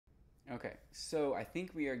Okay, so I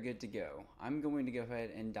think we are good to go. I'm going to go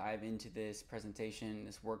ahead and dive into this presentation,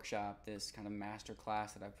 this workshop, this kind of master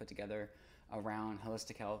class that I've put together around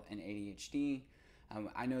holistic health and ADHD.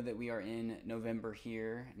 I know that we are in November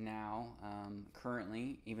here now,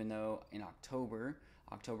 currently, even though in October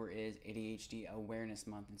is ADHD Awareness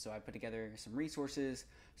Month. And so I put together some resources,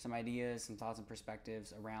 some ideas, some thoughts and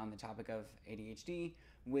perspectives around the topic of ADHD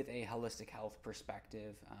with a holistic health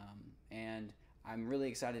perspective. And I'm really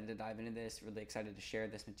excited to dive into this, really excited to share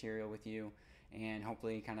this material with you, and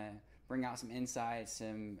hopefully kind of bring out some insights,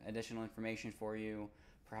 some additional information for you,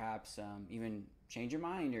 perhaps even change your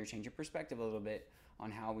mind or change your perspective a little bit on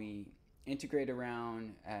how we integrate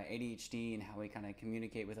around ADHD and how we kind of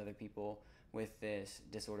communicate with other people with this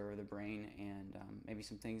disorder of the brain, and maybe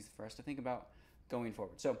some things for us to think about going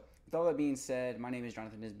forward. So with all that being said, my name is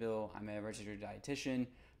Jonathan Isbill. I'm a registered dietitian,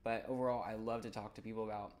 but overall I love to talk to people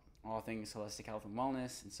about all things holistic health and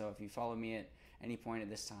wellness. And so if you follow me at any point at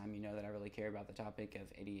this time, you know that I really care about the topic of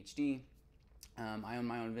ADHD. I own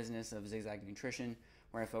my own business of ZigZagNutrition,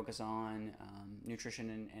 where I focus on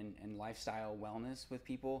nutrition and lifestyle wellness with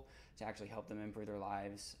people to actually help them improve their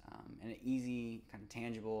lives in an easy, kind of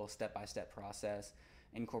tangible, step-by-step process,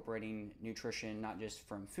 incorporating nutrition not just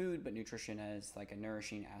from food, but nutrition as like a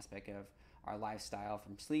nourishing aspect of our lifestyle,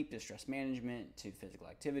 from sleep to stress management to physical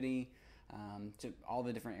activity, to all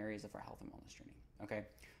the different areas of our health and wellness journey. Okay,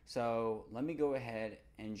 so let me go ahead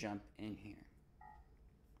and jump in here.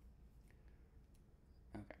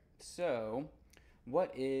 Okay, so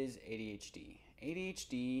what is ADHD?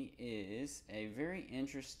 ADHD is a very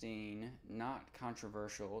interesting, not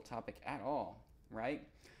controversial topic at all, right?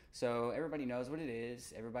 So everybody knows what it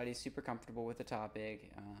is. Everybody's super comfortable with the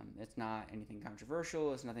topic. It's not anything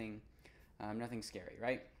controversial. It's nothing scary,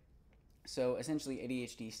 right? So essentially,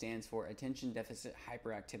 ADHD stands for Attention Deficit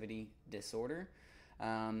Hyperactivity Disorder,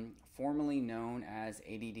 formerly known as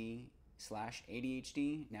ADD/ADHD.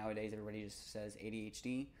 Nowadays, everybody just says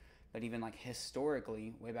ADHD, but even like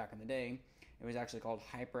historically, way back in the day, it was actually called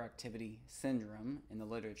hyperactivity syndrome in the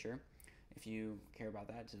literature. If you care about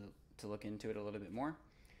that, to look into it a little bit more,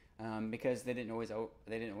 because they didn't always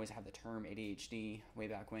have the term ADHD way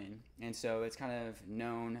back when, and so it's kind of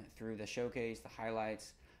known through the showcase, the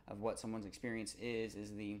highlights of what someone's experience is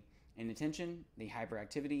the inattention, the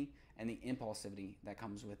hyperactivity, and the impulsivity that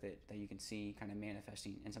comes with it, that you can see kind of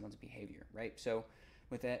manifesting in someone's behavior, right? So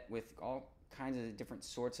with all kinds of different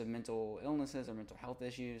sorts of mental illnesses or mental health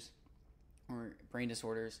issues or brain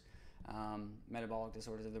disorders, metabolic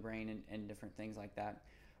disorders of the brain, and different things like that,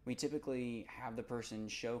 we typically have the person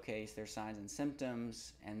showcase their signs and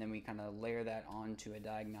symptoms, and then we kind of layer that onto a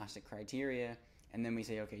diagnostic criteria. And then we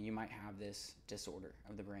say, okay, you might have this disorder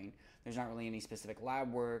of the brain. There's not really any specific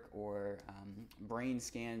lab work or brain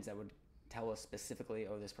scans that would tell us specifically,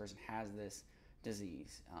 oh, this person has this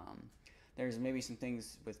disease. There's maybe some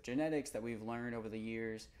things with genetics that we've learned over the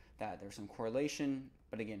years that there's some correlation.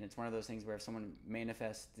 But again, it's one of those things where if someone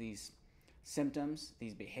manifests these symptoms,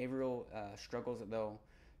 these behavioral struggles that they'll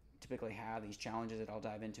typically have, these challenges that I'll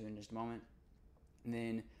dive into in just a moment,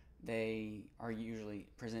 then they are usually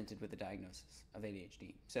presented with a diagnosis of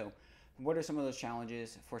ADHD. So what are some of those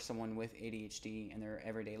challenges for someone with ADHD in their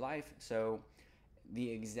everyday life? So the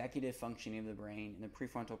executive functioning of the brain in the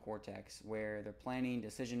prefrontal cortex, where they're planning,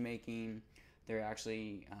 decision making, they're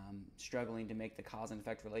actually struggling to make the cause and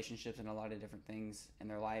effect relationships in a lot of different things in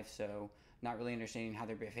their life. So not really understanding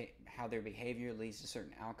how their behavior leads to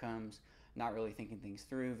certain outcomes, not really thinking things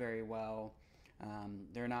through very well.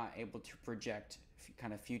 They're not able to project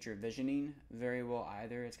kind of future visioning very well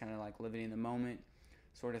either. It's kind of like living in the moment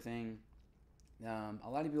sort of thing. A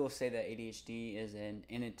lot of people say that ADHD is an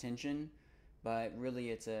inattention, but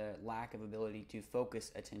really it's a lack of ability to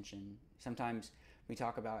focus attention. Sometimes we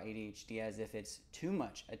talk about ADHD as if it's too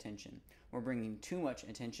much attention. We're bringing too much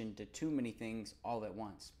attention to too many things all at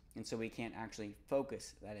once, and so we can't actually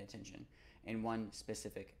focus that attention in one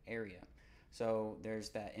specific area. So there's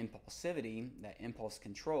that impulsivity, that impulse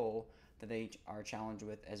control that they are challenged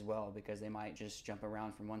with as well, because they might just jump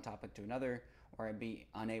around from one topic to another, or be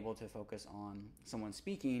unable to focus on someone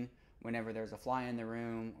speaking whenever there's a fly in the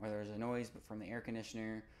room, or there's a noise from the air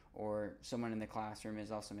conditioner, or someone in the classroom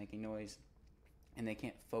is also making noise, and they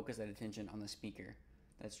can't focus that attention on the speaker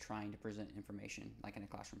that's trying to present information, like in a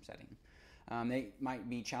classroom setting. They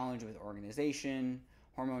might be challenged with organization,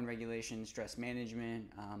 hormone regulation, stress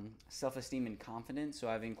management, self-esteem and confidence. So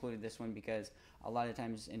I've included this one because a lot of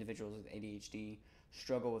times individuals with ADHD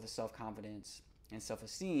struggle with self-confidence and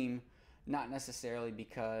self-esteem, not necessarily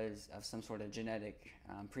because of some sort of genetic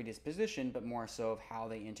predisposition, but more so of how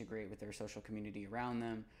they integrate with their social community around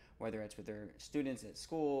them, whether it's with their students at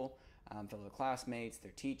school, fellow classmates,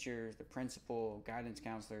 their teachers, their principal, guidance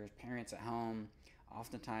counselors, parents at home.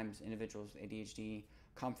 Oftentimes, individuals with ADHD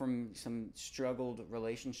come from some struggled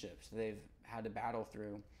relationships they've had to battle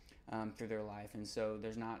through their life, and so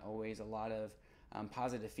there's not always a lot of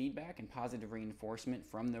positive feedback and positive reinforcement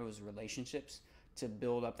from those relationships to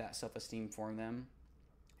build up that self-esteem for them,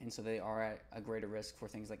 and so they are at a greater risk for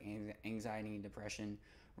things like anxiety and depression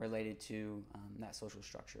related to that social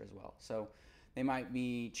structure as well. So they might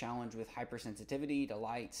be challenged with hypersensitivity to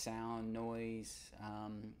light, sound, noise,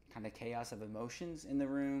 kind of chaos of emotions in the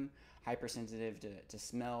room, hypersensitive to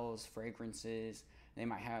smells, fragrances. They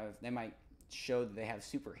might show that they have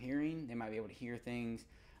super hearing. They might be able to hear things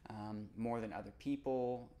more than other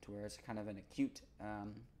people, to where it's kind of an acute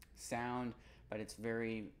sound, but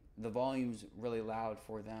the volume's really loud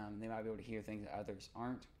for them. They might be able to hear things that others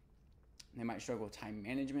aren't. They might struggle with time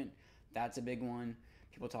management. That's a big one.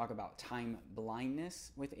 People talk about time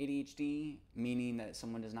blindness with ADHD, meaning that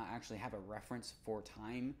someone does not actually have a reference for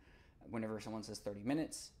time. Whenever someone says 30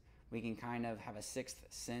 minutes, we can kind of have a sixth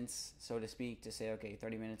sense, so to speak, to say, okay,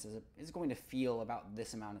 30 minutes is going to feel about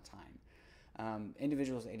this amount of time.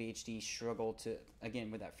 Individuals with ADHD struggle to,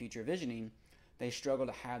 again, with that future visioning, they struggle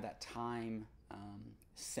to have that time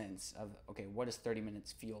sense of, okay, what does 30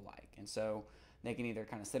 minutes feel like? And so they can either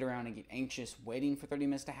kind of sit around and get anxious waiting for 30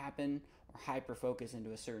 minutes to happen, or hyper-focus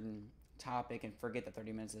into a certain topic and forget that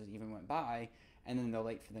 30 minutes even went by, and then they're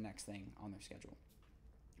late for the next thing on their schedule.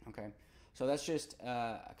 Okay, so that's just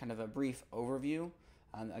kind of a brief overview.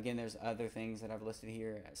 Again, there's other things that I've listed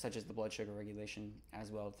here, such as the blood sugar regulation as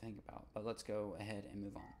well to think about, but let's go ahead and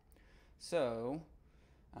move on. So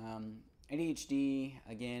ADHD,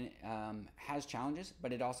 again, has challenges,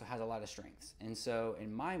 but it also has a lot of strengths. And so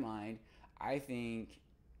in my mind, I think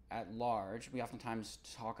at large, we oftentimes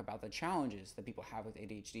talk about the challenges that people have with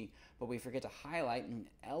ADHD, but we forget to highlight and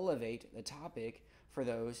elevate the topic for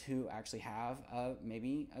those who actually have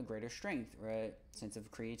maybe a greater strength or a sense of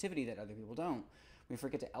creativity that other people don't. We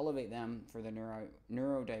forget to elevate them for their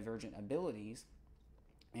neurodivergent abilities,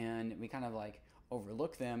 and we kind of like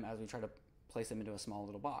overlook them as we try to place them into a small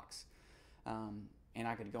little box. And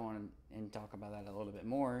I could go on and talk about that a little bit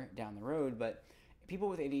more down the road, but people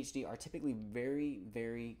with ADHD are typically very,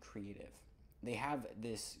 very creative. They have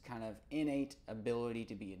this kind of innate ability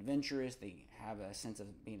to be adventurous. They have a sense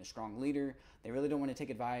of being a strong leader. They really don't want to take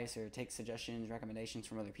advice or take suggestions, recommendations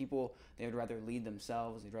from other people. They would rather lead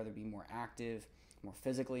themselves. They'd rather be more active, more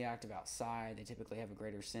physically active outside. They typically have a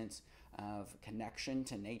greater sense of connection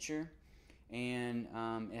to nature, and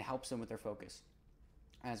it helps them with their focus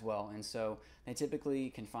as well. And so they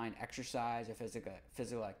typically can find exercise or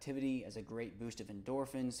physical activity as a great boost of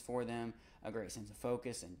endorphins for them, a great sense of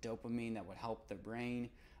focus and dopamine that would help their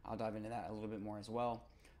brain. I'll dive into that a little bit more as well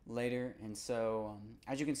later. And so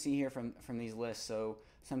as you can see here from these lists, so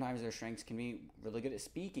sometimes their strengths can be really good at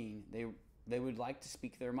speaking. They would like to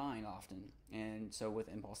speak their mind often. And so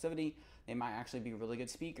with impulsivity, they might actually be really good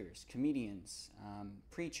speakers, comedians,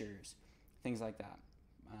 preachers, things like that.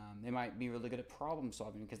 They might be really good at problem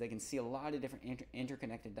solving because they can see a lot of different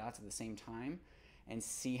interconnected dots at the same time and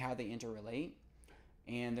see how they interrelate.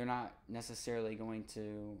 And they're not necessarily going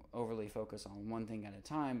to overly focus on one thing at a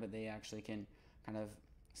time, but they actually can kind of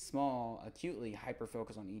acutely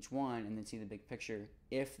hyper-focus on each one and then see the big picture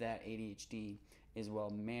if that ADHD is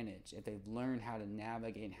well managed, if they've learned how to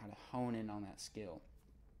navigate and how to hone in on that skill.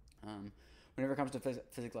 Whenever it comes to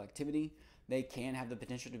physical activity, they can have the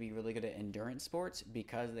potential to be really good at endurance sports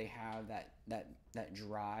because they have that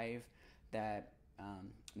drive, that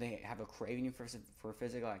they have a craving for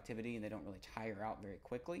physical activity, and they don't really tire out very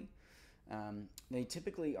quickly. They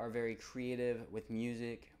typically are very creative with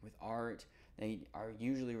music, with art. They are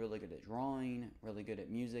usually really good at drawing, really good at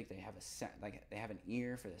music. They have an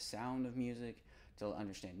ear for the sound of music, to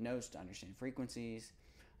understand notes, to understand frequencies.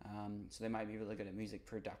 So they might be really good at music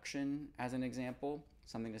production, as an example.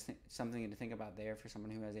 Something to think about there for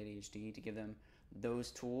someone who has ADHD, to give them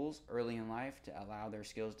those tools early in life to allow their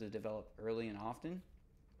skills to develop early and often.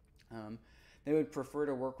 They would prefer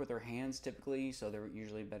to work with their hands typically, so they're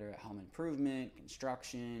usually better at home improvement,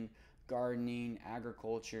 construction, gardening,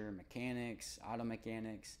 agriculture, mechanics, auto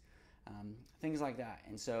mechanics, things like that.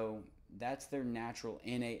 And so that's their natural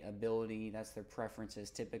innate ability. That's their preferences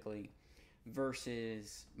typically,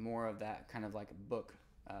 versus more of that kind of like book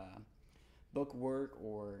work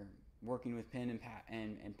or working with pen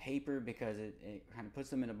and paper, because it kind of puts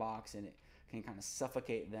them in a box and it can kind of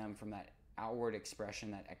suffocate them from that outward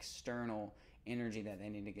expression, that external energy that they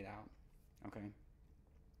need to get out. Okay,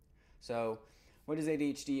 so what is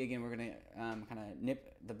ADHD? Again, we're going to kind of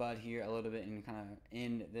nip the bud here a little bit and kind of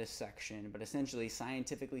end this section. But essentially,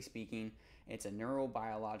 scientifically speaking, it's a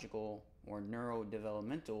neurobiological or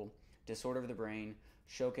neurodevelopmental disorder of the brain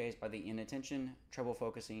showcased by the inattention, trouble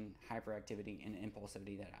focusing, hyperactivity, and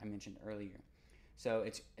impulsivity that I mentioned earlier. So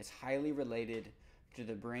it's highly related to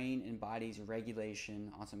the brain and body's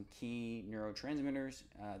regulation on some key neurotransmitters,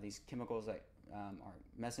 these chemicals that are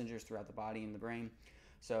messengers throughout the body and the brain.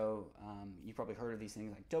 So you've probably heard of these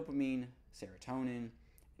things like dopamine, serotonin,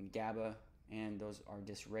 and GABA, and those are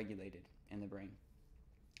dysregulated in the brain.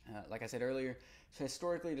 Like I said earlier, it's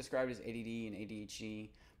historically described as ADD and ADHD,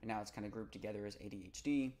 but now it's kind of grouped together as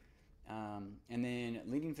ADHD. And then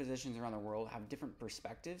leading physicians around the world have different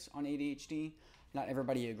perspectives on ADHD. Not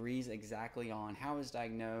everybody agrees exactly on how it's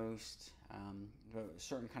diagnosed, a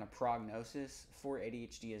certain kind of prognosis for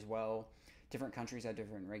ADHD as well. Different countries have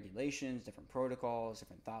different regulations, different protocols,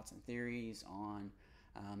 different thoughts and theories on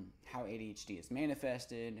how ADHD is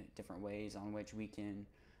manifested, different ways on which we can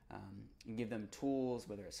give them tools,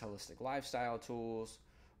 whether it's holistic lifestyle tools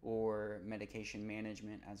or medication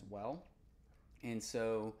management as well. And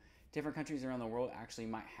so different countries around the world actually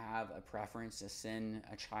might have a preference to send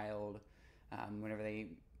a child whenever they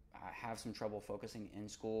have some trouble focusing in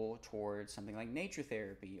school towards something like nature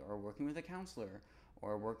therapy or working with a counselor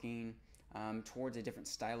or working towards a different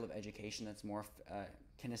style of education that's more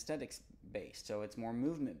kinesthetics based, so it's more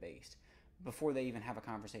movement based, before they even have a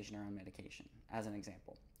conversation around medication, as an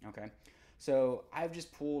example. Okay, so I've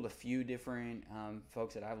just pulled a few different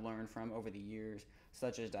folks that I've learned from over the years,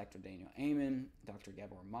 such as Dr. Daniel Amen, Dr.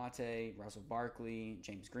 Gabor Mate, Russell Barkley,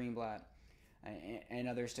 James Greenblatt, and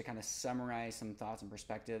others, to kind of summarize some thoughts and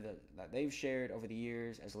perspective that they've shared over the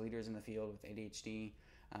years as leaders in the field with ADHD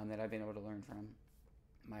that I've been able to learn from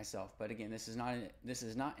myself. But again, this is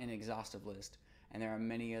not an exhaustive list, and there are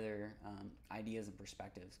many other ideas and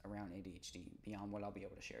perspectives around ADHD beyond what I'll be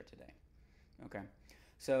able to share today. Okay,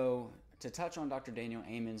 so to touch on Dr. Daniel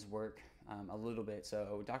Amen's work a little bit.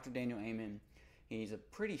 So Dr. Daniel Amen, he's a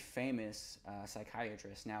pretty famous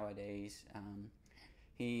psychiatrist nowadays.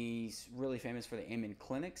 He's really famous for the Amen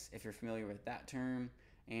clinics, if you're familiar with that term,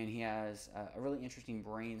 and he has a really interesting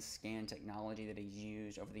brain scan technology that he's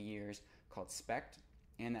used over the years called SPECT.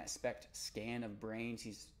 And that SPECT scan of brains,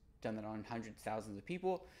 he's done that on hundreds of thousands of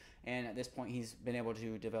people, and at this point he's been able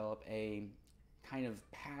to develop a kind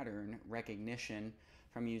of pattern recognition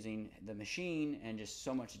from using the machine and just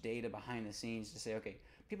so much data behind the scenes to say, okay,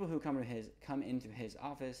 people who come into his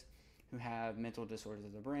office who have mental disorders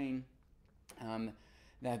of the brain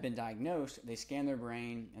that have been diagnosed, they scan their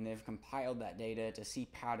brain and they've compiled that data to see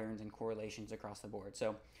patterns and correlations across the board.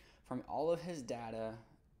 So from all of his data,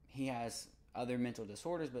 he has other mental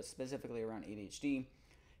disorders, but specifically around ADHD,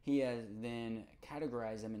 he has then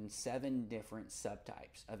categorized them in 7 different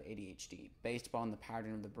subtypes of ADHD based upon the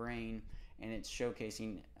pattern of the brain and its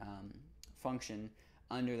showcasing function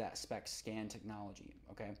under that SPECT scan technology.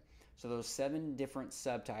 Okay, so those 7 different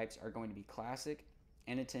subtypes are going to be classic,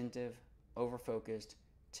 inattentive, overfocused,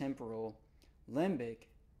 temporal, limbic,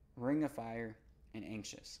 ring of fire, and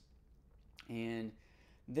anxious. And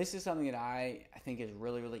this is something that I think is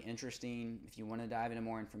really, really interesting. If you want to dive into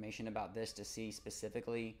more information about this to see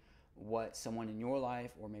specifically what someone in your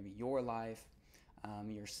life, or maybe your life,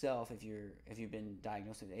 yourself, if you've been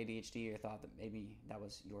diagnosed with ADHD or thought that maybe that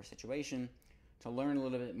was your situation, to learn a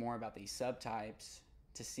little bit more about these subtypes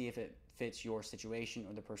to see if it fits your situation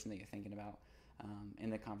or the person that you're thinking about in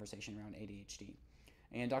the conversation around ADHD.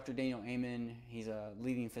 And Dr. Daniel Amen, he's a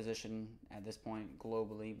leading physician at this point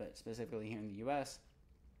globally, but specifically here in the U.S.,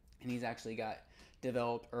 and he's actually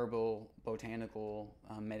developed herbal, botanical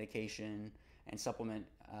medication and supplement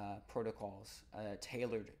protocols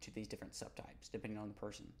tailored to these different subtypes, depending on the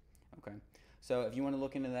person. Okay, so if you want to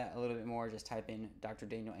look into that a little bit more, just type in Dr.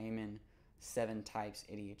 Daniel Amen 7 types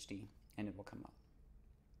ADHD, and it will come up.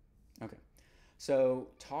 Okay, so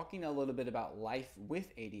talking a little bit about life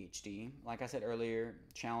with ADHD, like I said earlier,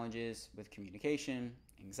 challenges with communication,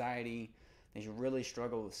 anxiety. They really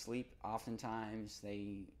struggle with sleep. Oftentimes,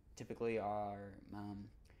 they typically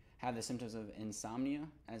have the symptoms of insomnia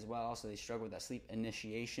as well, so they struggle with that sleep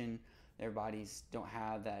initiation. Their bodies don't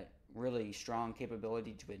have that really strong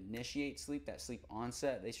capability to initiate sleep, that sleep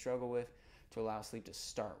onset they struggle with to allow sleep to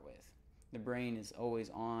start with. The brain is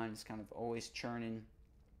always on, it's kind of always churning,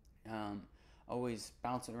 always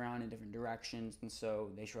bouncing around in different directions, and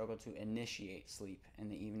so they struggle to initiate sleep in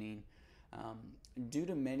the evening. Due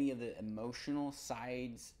to many of the emotional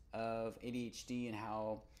sides of ADHD and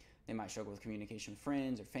how they might struggle with communication with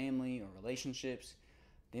friends or family or relationships,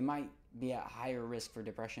 they might be at higher risk for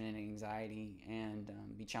depression and anxiety, and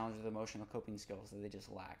be challenged with emotional coping skills that they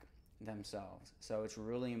just lack themselves. So it's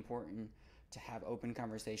really important to have open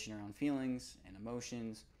conversation around feelings and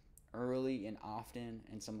emotions early and often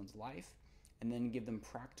in someone's life, and then give them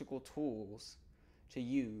practical tools to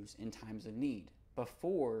use in times of need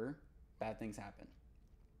before bad things happen.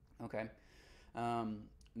 Okay.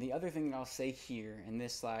 The other thing that I'll say here in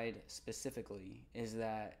this slide specifically is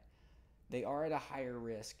that they are at a higher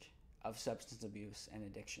risk of substance abuse and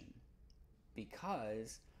addiction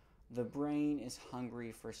because the brain is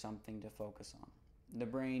hungry for something to focus on. The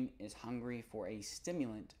brain is hungry for a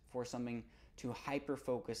stimulant, for something to hyper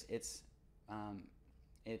focus its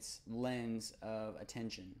lens of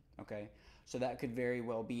attention. Okay, so that could very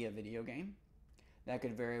well be a video game. That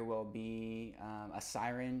could very well be a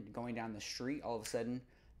siren going down the street. All of a sudden,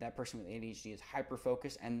 that person with ADHD is hyper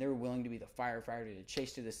focused and they're willing to be the firefighter to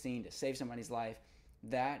chase to the scene to save somebody's life.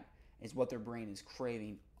 That is what their brain is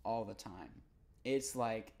craving all the time. It's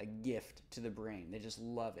like a gift to the brain. They just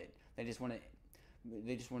love it. They just want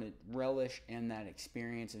to relish in that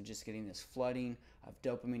experience of just getting this flooding of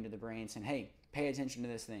dopamine to the brain, saying, hey, pay attention to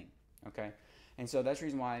this thing. Okay, and so that's the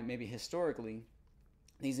reason why maybe historically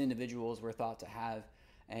these individuals were thought to have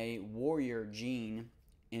a warrior gene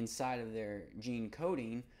inside of their gene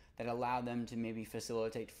coding that allowed them to maybe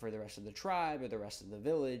facilitate for the rest of the tribe or the rest of the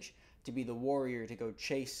village to be the warrior to go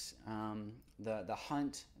chase the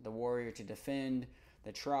hunt, the warrior to defend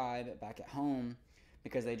the tribe back at home,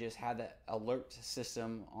 because they just had that alert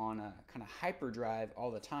system on a kind of hyperdrive all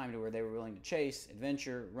the time to where they were willing to chase,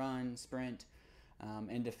 adventure, run, sprint,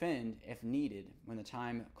 and defend if needed when the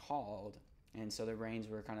time called. And so their brains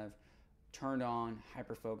were kind of turned on,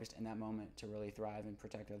 hyper-focused in that moment to really thrive and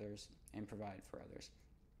protect others and provide for others.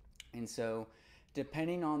 And so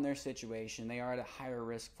depending on their situation, they are at a higher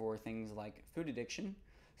risk for things like food addiction,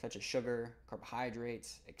 such as sugar,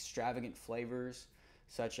 carbohydrates, extravagant flavors,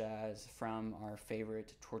 such as from our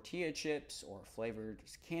favorite tortilla chips or flavored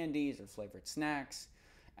candies or flavored snacks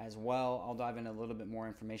as well. I'll dive into a little bit more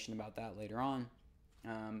information about that later on.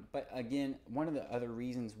 But again, one of the other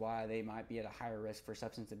reasons why they might be at a higher risk for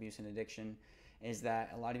substance abuse and addiction is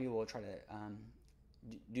that a lot of people will try to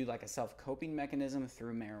do like a self-coping mechanism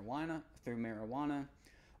through marijuana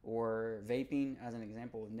or vaping, as an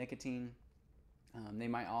example with nicotine. They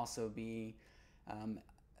might also be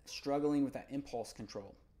struggling with that impulse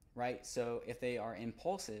control, right? So if they are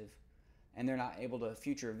impulsive and they're not able to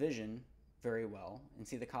future vision very well and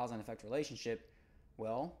see the cause and effect relationship,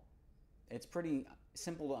 well, it's pretty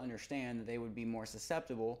simple to understand that they would be more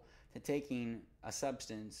susceptible to taking a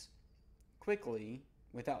substance quickly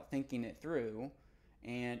without thinking it through.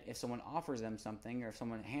 And if someone offers them something, or if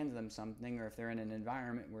someone hands them something, or if they're in an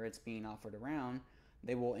environment where it's being offered around,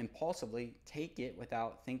 they will impulsively take it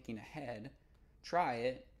without thinking ahead, try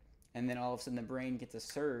it, and then all of a sudden the brain gets a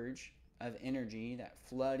surge of energy, that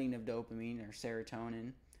flooding of dopamine or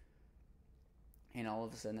serotonin, and all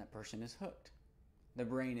of a sudden that person is hooked. The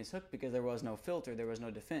brain is hooked because there was no filter, there was no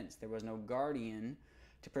defense, there was no guardian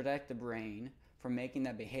to protect the brain from making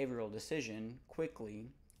that behavioral decision quickly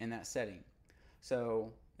in that setting.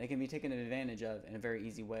 So they can be taken advantage of in a very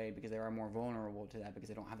easy way because they are more vulnerable to that because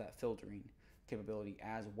they don't have that filtering capability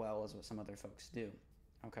as well as what some other folks do.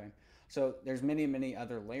 Okay, so there's many, many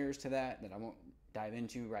other layers to that I won't dive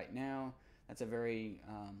into right now. That's a very,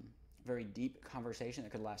 very deep conversation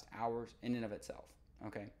that could last hours in and of itself.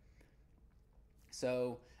 Okay.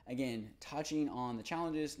 So again, touching on the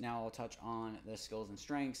challenges, now I'll touch on the skills and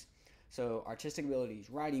strengths. So artistic abilities,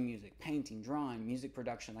 writing music, painting, drawing, music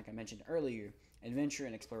production, like I mentioned earlier, adventure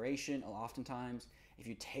and exploration. Oftentimes, if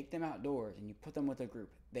you take them outdoors and you put them with a group,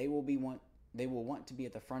 they will want to be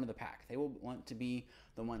at the front of the pack. They will want to be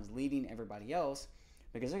the ones leading everybody else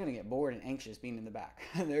because they're going to get bored and anxious being in the back.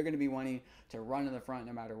 They're going to be wanting to run in the front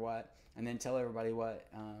no matter what, and then tell everybody what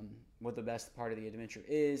the best part of the adventure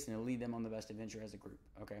is, and lead them on the best adventure as a group.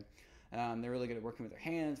 Okay, they're really good at working with their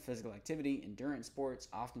hands, physical activity, endurance sports.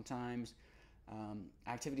 Oftentimes,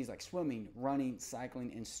 activities like swimming, running,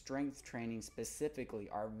 cycling, and strength training specifically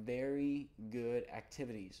are very good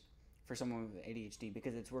activities for someone with ADHD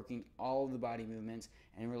because it's working all of the body movements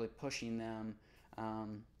and really pushing them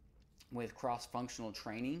with cross-functional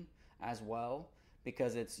training as well,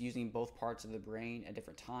 because it's using both parts of the brain at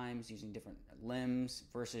different times, using different limbs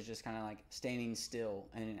versus just kind of like standing still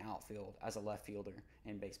in an outfield as a left fielder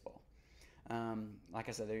in baseball. Like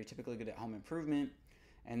I said, they're typically good at home improvement.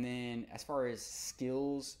 And then as far as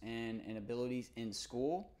skills and abilities in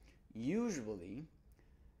school, usually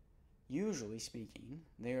speaking,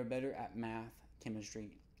 they are better at math,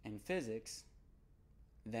 chemistry, and physics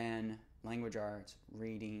than language arts,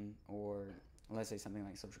 reading, or let's say something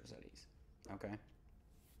like social studies. Okay,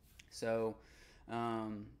 so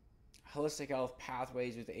holistic health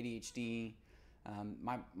pathways with ADHD.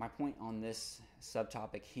 My point on this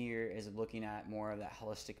subtopic here is looking at more of that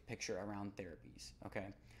holistic picture around therapies.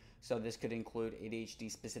 Okay, so this could include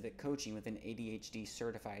ADHD specific coaching with an ADHD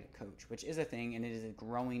certified coach, which is a thing and it is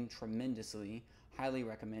growing tremendously. Highly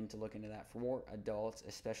recommend to look into that for adults,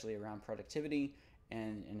 especially around productivity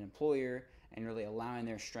and an employer, and really allowing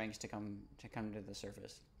their strengths to come to the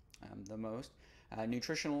surface the most.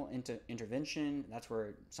 Nutritional intervention, that's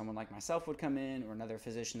where someone like myself would come in, or another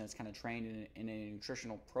physician that's kind of trained in a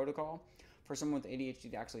nutritional protocol for someone with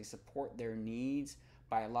ADHD to actually support their needs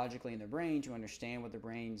biologically in their brain, to understand what the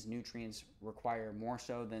brain's nutrients require more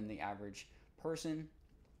so than the average person.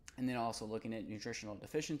 And then also looking at nutritional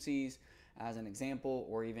deficiencies as an example,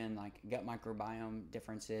 or even like gut microbiome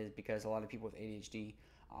differences, because a lot of people with ADHD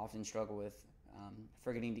often struggle with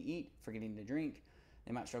forgetting to eat, forgetting to drink.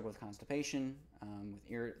 They might struggle with constipation,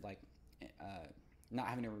 not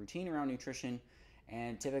having a routine around nutrition,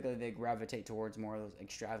 and typically they gravitate towards more of those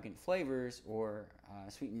extravagant flavors or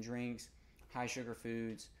sweetened drinks, high sugar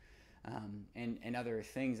foods, and other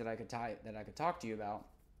things that I could talk to you about,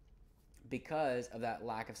 because of that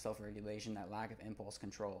lack of self-regulation, that lack of impulse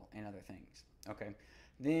control, and other things. Okay,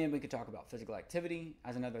 then we could talk about physical activity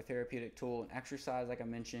as another therapeutic tool, and exercise, like I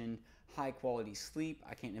mentioned. High quality sleep,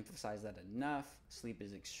 I can't emphasize that enough. Sleep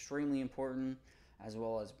is extremely important, as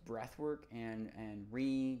well as breath work and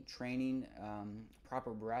retraining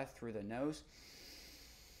proper breath through the nose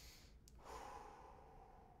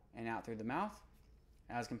and out through the mouth,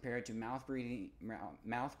 as compared to mouth breathing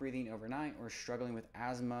overnight, or struggling with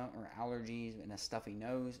asthma or allergies and a stuffy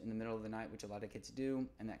nose in the middle of the night, which a lot of kids do,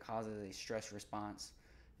 and that causes a stress response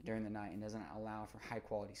during the night and doesn't allow for high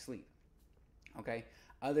quality sleep. Okay,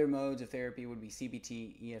 other modes of therapy would be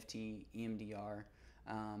CBT, EFT, EMDR.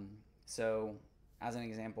 So as an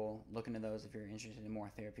example, look into those if you're interested in more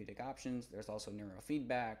therapeutic options. There's also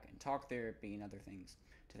neurofeedback and talk therapy and other things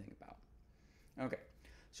to think about. Okay,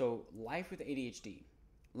 so life with ADHD.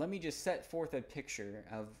 Let me just set forth a picture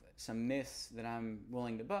of some myths that I'm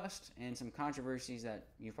willing to bust, and some controversies that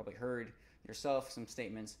you've probably heard yourself, some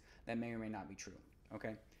statements that may or may not be true.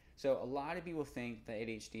 Okay, so a lot of people think that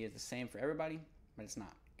ADHD is the same for everybody, but it's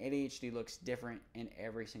not. ADHD looks different in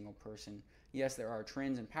every single person. Yes, there are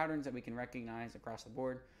trends and patterns that we can recognize across the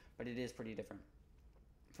board, but it is pretty different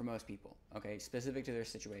for most people, okay, specific to their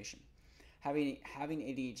situation. Having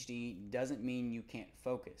ADHD doesn't mean you can't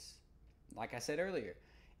focus. Like I said earlier,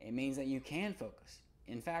 it means that you can focus.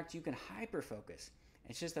 In fact, you can hyper-focus.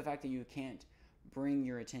 It's just the fact that you can't bring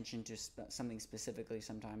your attention to something specifically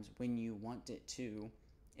sometimes when you want it to,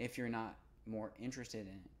 if you're not more interested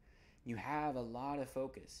in it. You have a lot of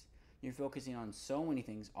focus. You're focusing on so many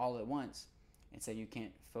things all at once, and so you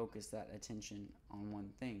can't focus that attention on one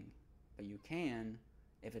thing, but you can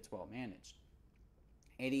if it's well managed.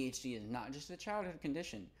 ADHD is not just a childhood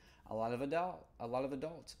condition. A lot of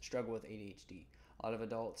adults struggle with ADHD. A lot of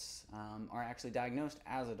adults are actually diagnosed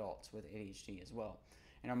as adults with ADHD as well.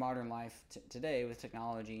 In our modern life today, with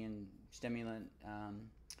technology and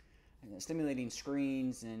stimulating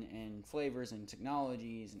screens and flavors and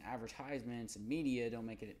technologies and advertisements and media, don't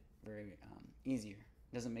make it very easier.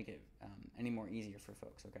 Doesn't make it any more easier for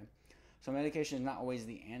folks. Okay, so medication is not always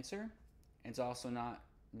the answer. It's also not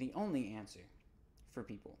the only answer for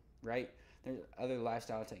people, right? There's other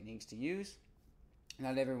lifestyle techniques to use.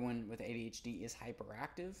 Not everyone with ADHD is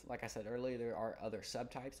hyperactive. Like I said earlier, there are other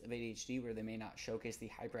subtypes of ADHD where they may not showcase the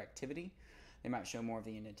hyperactivity. They might show more of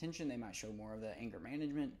the inattention. They might show more of the anger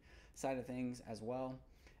management side of things as well.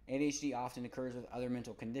 ADHD often occurs with other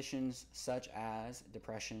mental conditions such as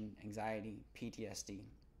depression, anxiety, PTSD,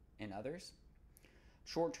 and others.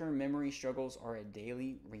 Short-term memory struggles are a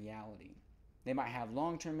daily reality. They might have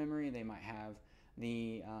long-term memory. They might have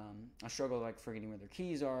a struggle like forgetting where their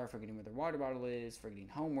keys are, forgetting where their water bottle is, forgetting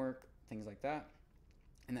homework, things like that,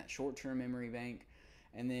 and that short-term memory bank.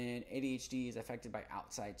 And then ADHD is affected by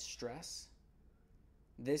outside stress.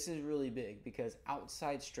 This is really big because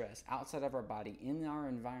outside stress, outside of our body, in our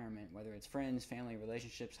environment, whether it's friends, family,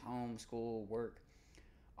 relationships, home, school, work,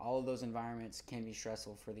 all of those environments can be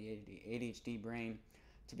stressful for the ADHD brain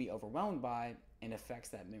to be overwhelmed by, and affects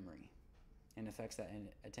that memory and affects that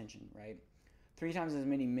attention, right? 3 times as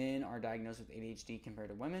many men are diagnosed with ADHD compared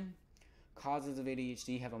to women. Causes of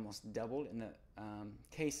ADHD have almost doubled in the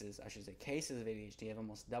cases of ADHD have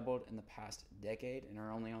almost doubled in the past decade and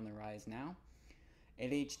are only on the rise now.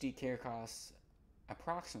 ADHD care costs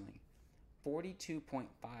approximately $42.5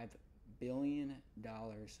 billion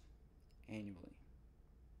annually.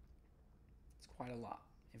 quite a lot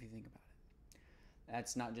if you think about it.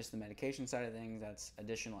 That's not just the medication side of things, that's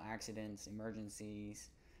additional accidents, emergencies,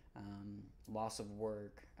 loss of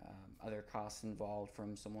work, other costs involved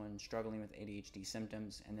from someone struggling with ADHD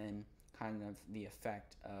symptoms, and then kind of the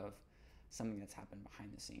effect of something that's happened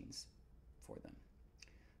behind the scenes for them.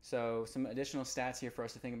 So some additional stats here for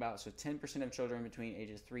us to think about. So 10% of children between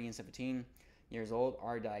ages 3 and 17 years old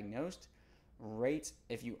are diagnosed. Rates,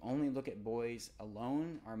 if you only look at boys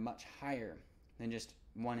alone, are much higher than just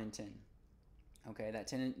 1 in 10. Okay, that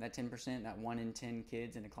 10%, that 1 in 10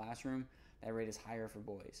 kids in a classroom, that rate is higher for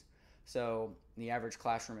boys. So the average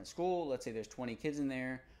classroom at school, let's say there's 20 kids in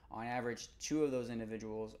there, on average 2 of those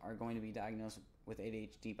individuals are going to be diagnosed with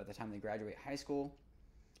ADHD by the time they graduate high school.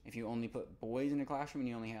 If you only put boys in a classroom and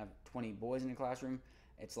you only have 20 boys in a classroom,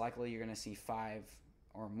 it's likely you're going to see 5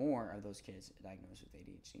 or more of those kids diagnosed with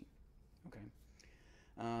ADHD. Okay.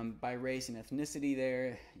 By race and ethnicity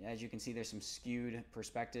there, as you can see, there's some skewed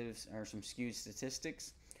perspectives or some skewed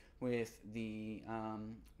statistics, with the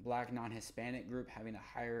Black non-Hispanic group having a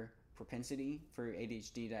higher propensity for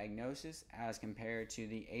ADHD diagnosis as compared to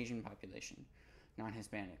the Asian population,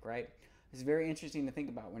 non-Hispanic, right? It's very interesting to think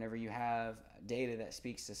about whenever you have data that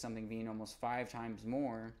speaks to something being almost 5 times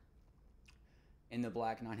more in the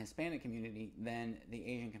Black non-Hispanic community than the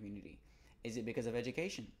Asian community. Is it because of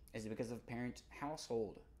education? Is it because of parent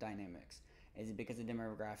household dynamics? Is it because of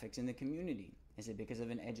demographics in the community? Is it because of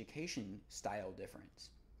an education style difference?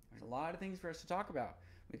 There's a lot of things for us to talk about.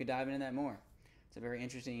 We could dive into that more. It's a very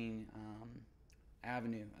interesting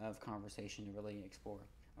avenue of conversation to really explore.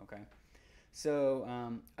 Okay. So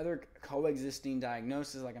other coexisting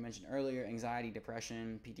diagnoses, like I mentioned earlier, anxiety,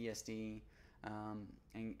 depression, PTSD,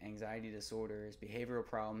 anxiety disorders, behavioral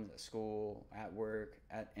problems at school, at work,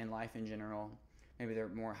 in life in general. Maybe they're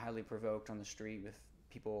more highly provoked on the street with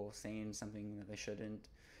people saying something that they shouldn't.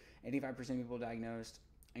 85% of people diagnosed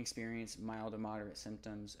experience mild to moderate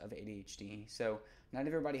symptoms of ADHD. So not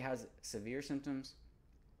everybody has severe symptoms.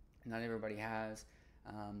 Not everybody has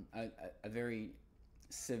a very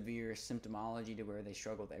severe symptomology to where they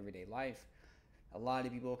struggle with everyday life. A lot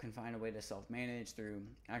of people can find a way to self-manage through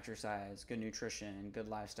exercise, good nutrition, good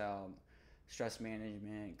lifestyle, stress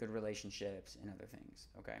management, good relationships, and other things.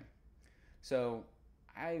 Okay, so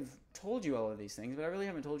I've told you all of these things, but I really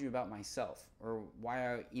haven't told you about myself or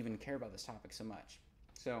why I even care about this topic so much.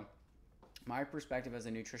 So my perspective as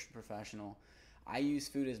a nutrition professional, I use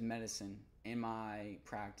food as medicine in my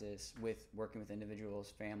practice with working with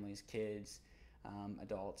individuals, families, kids,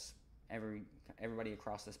 adults, everybody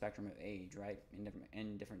across the spectrum of age, right,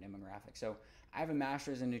 in different demographics. So I have a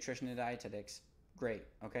master's in nutrition and dietetics. Great.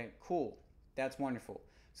 Okay, cool. That's wonderful.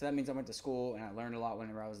 So that means I went to school and I learned a lot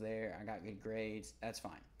whenever I was there. I got good grades. That's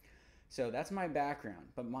fine. So that's my background.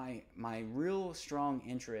 But my real strong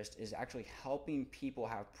interest is actually helping people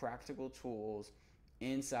have practical tools,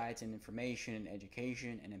 insights, and information and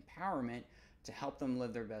education and empowerment to help them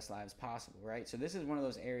live their best lives possible, right? So this is one of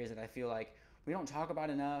those areas that I feel like we don't talk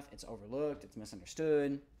about enough. It's overlooked. It's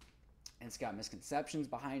misunderstood. It's got misconceptions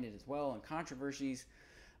behind it as well and controversies.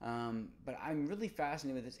 But I'm really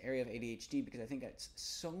fascinated with this area of ADHD because I think that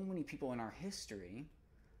so many people in our history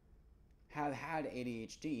have had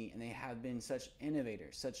ADHD, and they have been such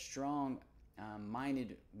innovators, such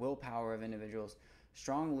strong-minded willpower of individuals,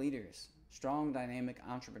 strong leaders, strong dynamic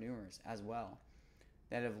entrepreneurs as well,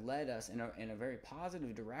 that have led us in a very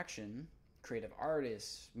positive direction. Creative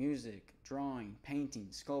artists, music, drawing, painting,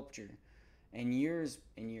 sculpture, and years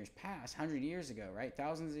past, 100 years ago, right?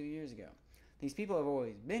 Thousands of years ago. These people have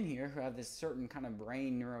always been here who have this certain kind of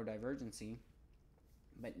brain neurodivergency,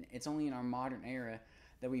 but it's only in our modern era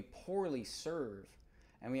that we poorly serve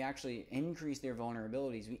and we actually increase their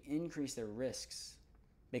vulnerabilities. We increase their risks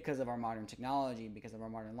because of our modern technology, because of our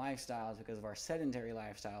modern lifestyles, because of our sedentary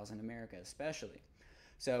lifestyles in America especially.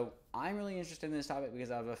 So I'm really interested in this topic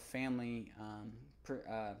because I have a family,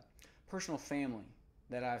 personal family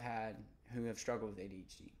that I've had who have struggled with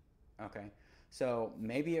ADHD. Okay, so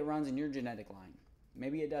maybe it runs in your genetic line.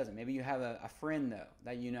 Maybe it doesn't. Maybe you have a friend though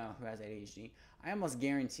that you know who has ADHD. I almost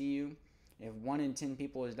guarantee you, if 1 in 10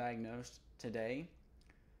 people is diagnosed today,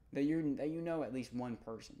 that you know at least one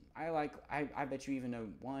person. I bet you even know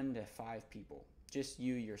 1 to 5 people, just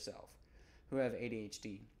you yourself, who have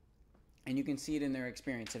ADHD. And you can see it in their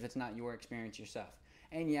experience if it's not your experience yourself.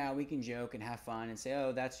 And yeah, we can joke and have fun and say,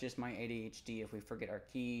 oh, that's just my ADHD if we forget our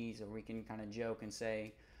keys, or we can kind of joke and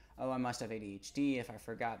say, oh, I must have ADHD if I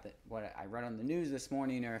forgot that what I read on the news this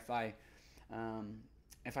morning, or if I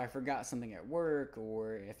forgot something at work,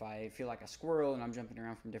 or if I feel like a squirrel and I'm jumping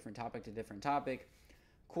around from different topic to different topic.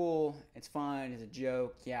 cool, it's fun, it's a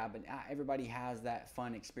joke, yeah, but not everybody has that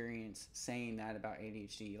fun experience saying that about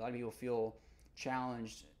ADHD. A lot of people feel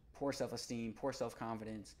challenged, poor self-esteem, poor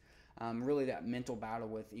self-confidence, really that mental battle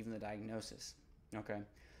with even the diagnosis. Okay,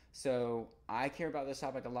 so I care about this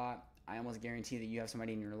topic a lot. I almost guarantee that you have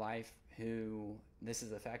somebody in your life who this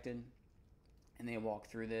is affected and they walk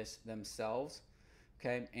through this themselves.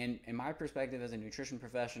 Okay, and my perspective as a nutrition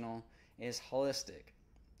professional is holistic.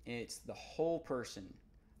 It's the whole person,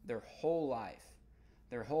 their whole life,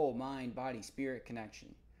 their whole mind, body, spirit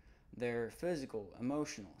connection, their physical,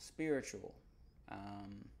 emotional, spiritual,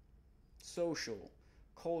 social,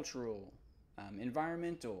 cultural,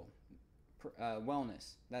 environmental,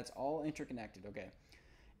 wellness. That's all interconnected, okay?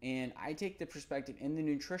 And I take the perspective in the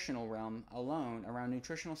nutritional realm alone around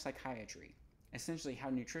nutritional psychiatry, essentially how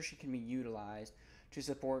nutrition can be utilized to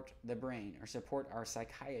support the brain or support our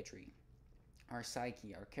psychiatry, our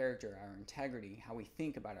psyche, our character, our integrity, how we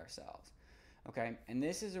think about ourselves. Okay, and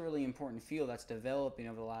this is a really important field that's developing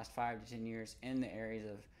over the last 5 to 10 years in the areas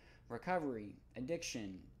of recovery,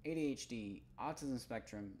 addiction, ADHD, autism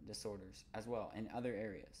spectrum disorders as well, and other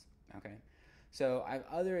areas. Okay, so I have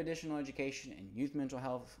other additional education in youth mental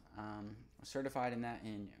health. Certified in that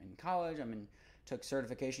in college. Took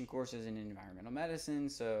certification courses in environmental medicine.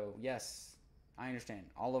 So yes, I understand.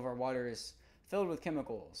 All of our water is filled with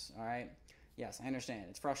chemicals. All right. Yes, I understand.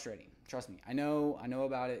 It's frustrating. Trust me. I know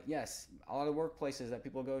about it. Yes, a lot of workplaces that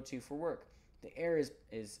people go to for work, the air is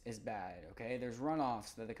bad. Okay, there's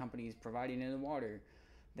runoffs that the company is providing in the water.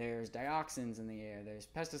 There's dioxins in the air. There's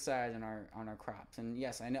pesticides on our crops. And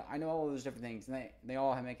yes, I know all of those different things. And they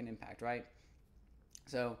all make an impact, right?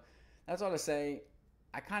 So that's all to say.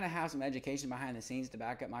 I kind of have some education behind the scenes to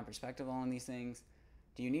back up my perspective on these things.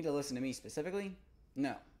 Do you need to listen to me specifically?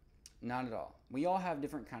 No, not at all. We all have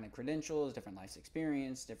different kind of credentials, different life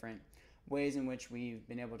experience, different ways in which we've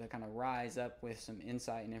been able to kind of rise up with some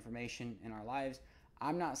insight and information in our lives.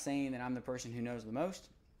 I'm not saying that I'm the person who knows the most.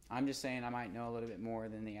 I'm just saying I might know a little bit more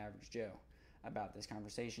than the average Joe about this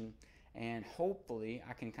conversation. And hopefully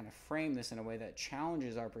I can kind of frame this in a way that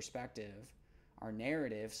challenges our perspective, our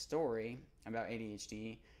narrative story about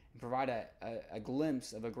ADHD, and provide a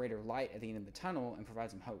glimpse of a greater light at the end of the tunnel and provide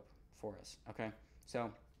some hope for us. Okay,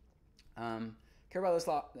 so care about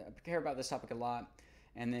this topic a lot.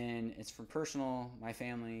 And then it's for personal, my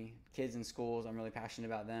family, kids in schools. I'm really passionate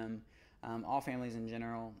about them, all families in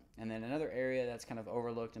general. And then another area that's kind of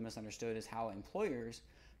overlooked and misunderstood is how employers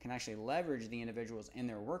can actually leverage the individuals in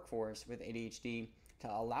their workforce with ADHD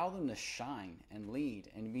to allow them to shine and lead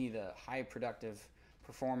and be the high productive,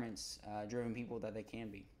 performance driven people that they can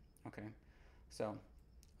be. Okay, so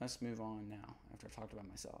let's move on now after I've talked about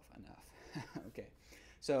myself enough. Okay,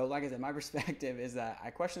 so like I said, my perspective is that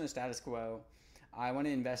I question the status quo. I want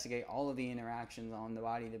to investigate all of the interactions on the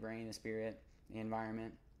body, the brain, the spirit, the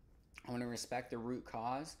environment. I want to respect the root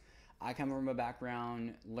cause. I come from a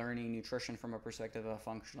background learning nutrition from a perspective of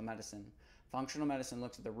functional medicine. Functional medicine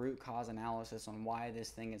looks at the root cause analysis on why this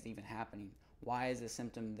thing is even happening. Why is the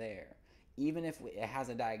symptom there? Even if it has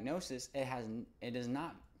a diagnosis, it does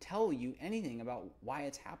not tell you anything about why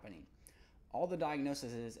it's happening. All the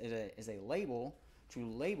diagnosis is a label to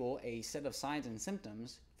label a set of signs and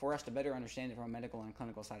symptoms for us to better understand it from a medical and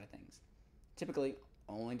clinical side of things. Typically,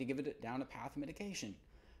 only to give it down a path of medication.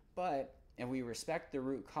 But if we respect the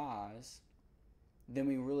root cause, then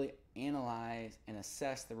we really analyze and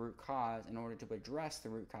assess the root cause in order to address the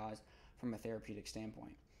root cause from a therapeutic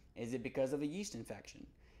standpoint. Is it because of a yeast infection?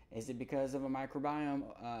 Is it because of a microbiome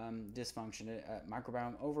dysfunction, a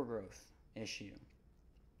microbiome overgrowth issue?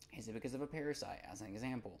 Is it because of a parasite, as an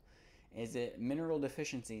example? Is it mineral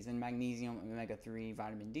deficiencies in magnesium, omega-3,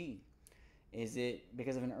 vitamin D? Is it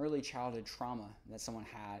because of an early childhood trauma that someone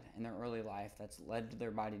had in their early life that's led to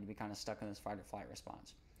their body to be kind of stuck in this fight or flight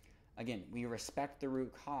response? Again, we respect the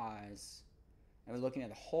root cause, and we're looking at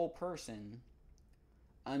the whole person,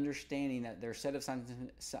 understanding that their set of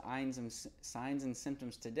signs and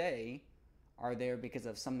symptoms today are there because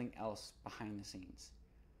of something else behind the scenes.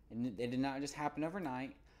 And it did not just happen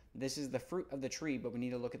overnight. This is the fruit of the tree, but we need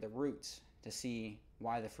to look at the roots to see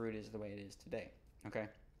why the fruit is the way it is today. Okay?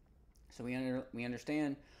 So we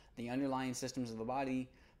understand the underlying systems of the body,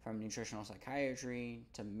 from nutritional psychiatry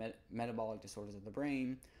to metabolic disorders of the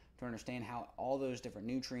brain, to understand how all those different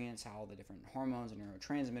nutrients, how all the different hormones and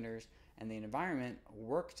neurotransmitters and the environment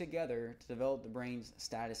work together to develop the brain's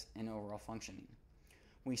status and overall functioning.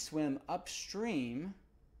 We swim upstream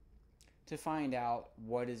to find out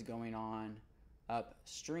what is going on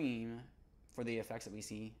upstream for the effects that we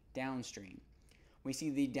see downstream. We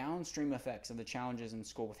see the downstream effects of the challenges in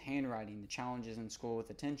school with handwriting, the challenges in school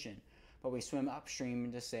with attention, but we swim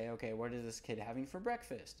upstream to say, okay, what is this kid having for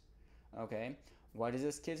breakfast? Okay, what does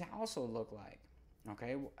this kid's household look like?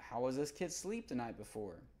 Okay, how was this kid sleep the night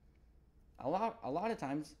before? A lot of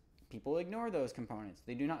times people ignore those components.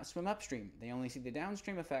 They do not swim upstream. They only see the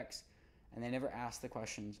downstream effects, and they never ask the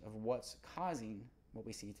questions of what's causing what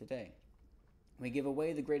we see today. We give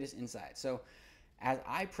away the greatest insight. So as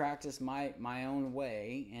I practice my own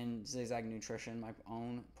way in ZigZagNutrition, my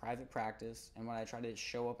own private practice, and what I try to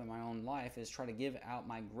show up in my own life is try to give out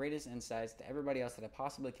my greatest insights to everybody else that I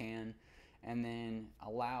possibly can, and then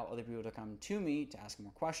allow other people to come to me to ask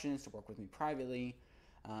more questions, to work with me privately,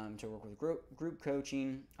 to work with group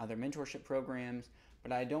coaching, other mentorship programs.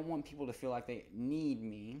 But I don't want people to feel like they need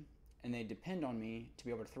me and they depend on me to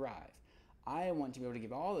be able to thrive. I want to be able to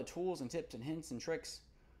give all the tools and tips and hints and tricks,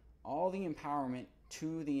 all the empowerment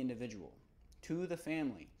to the individual, to the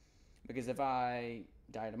family. Because if I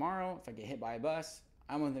die tomorrow, if I get hit by a bus,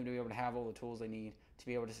 I want them to be able to have all the tools they need to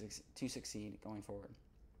be able to succeed going forward.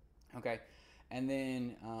 Okay, and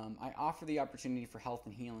then I offer the opportunity for health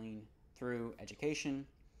and healing through education,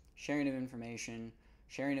 sharing of information,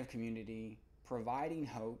 sharing of community, providing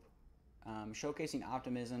hope, showcasing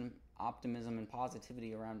optimism and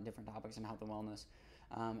positivity around different topics in health and wellness,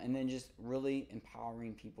 and then just really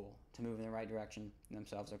empowering people to move in the right direction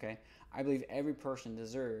themselves, okay? I believe every person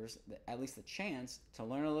deserves at least the chance to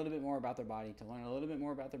learn a little bit more about their body, to learn a little bit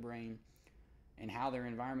more about their brain, and how their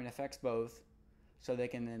environment affects both, so they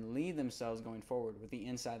can then lead themselves going forward with the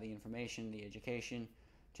insight, the information, the education,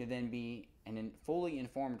 to then be a fully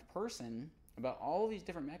informed person about all these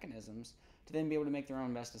different mechanisms, to then be able to make their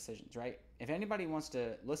own best decisions, right? If anybody wants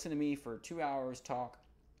to listen to me for 2 hours talk,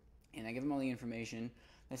 and I give them all the information,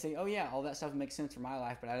 they say, oh yeah, all that stuff makes sense for my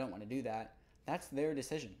life, but I don't want to do that. That's their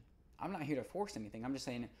decision. I'm not here to force anything. I'm just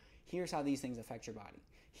saying, here's how these things affect your body.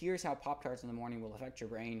 Here's how Pop-Tarts in the morning will affect your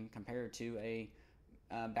brain compared to a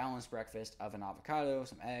balanced breakfast of an avocado,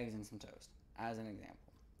 some eggs, and some toast, as an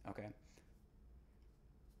example, okay?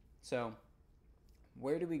 So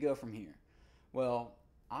where do we go from here? Well,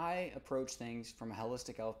 I approach things from a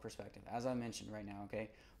holistic health perspective, as I mentioned right now, okay?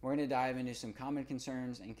 We're going to dive into some common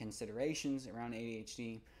concerns and considerations around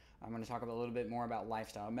ADHD. I'm going to talk a little bit more about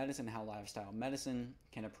lifestyle medicine, how lifestyle medicine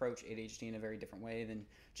can approach ADHD in a very different way than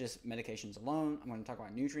just medications alone. I'm going to talk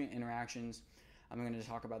about nutrient interactions. I'm going to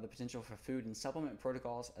talk about the potential for food and supplement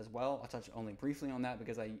protocols as well. I'll touch only briefly on that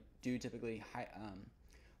because I do typically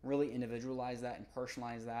really individualize that and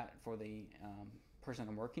personalize that for the person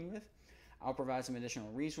I'm working with. I'll provide some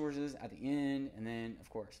additional resources at the end, and then, of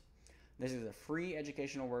course, this is a free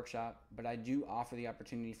educational workshop, but I do offer the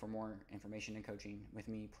opportunity for more information and coaching with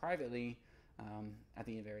me privately at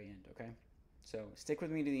the very end, okay? So stick with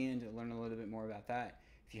me to the end to learn a little bit more about that.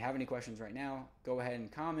 If you have any questions right now, go ahead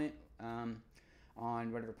and comment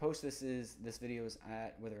on whatever post this video is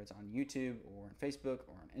at, whether it's on YouTube or on Facebook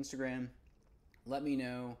or on Instagram. Let me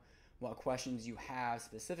know what questions you have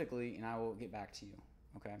specifically, and I will get back to you,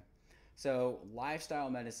 okay? So lifestyle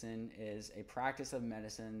medicine is a practice of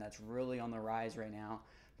medicine that's really on the rise right now,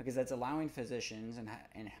 because that's allowing physicians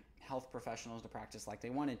and health professionals to practice like they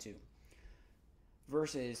wanted to,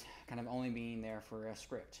 versus kind of only being there for a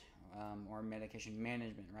script or medication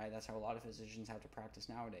management, right? That's how a lot of physicians have to practice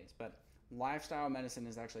nowadays. But lifestyle medicine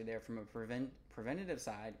is actually there from a preventative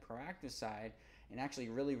side, proactive side, and actually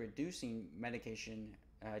really reducing medication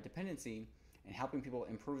dependency and helping people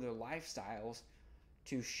improve their lifestyles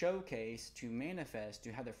to showcase, to manifest,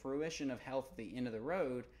 to have the fruition of health at the end of the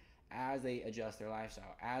road as they adjust their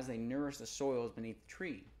lifestyle, as they nourish the soils beneath the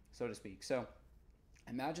tree, so to speak. So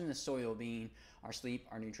imagine the soil being our sleep,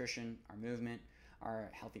 our nutrition, our movement, our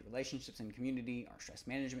healthy relationships and community, our stress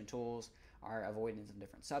management tools, our avoidance of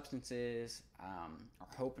different substances, our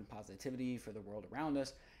hope and positivity for the world around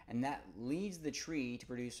us, and that leads the tree to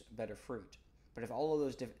produce better fruit. But if all of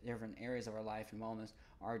those different areas of our life and wellness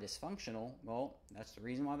are dysfunctional, well, that's the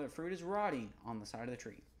reason why the fruit is rotting on the side of the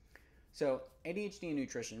tree. So ADHD and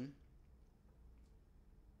nutrition,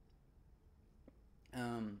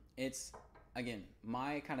 it's, again,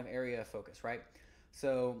 my kind of area of focus, right?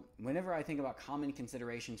 So whenever I think about common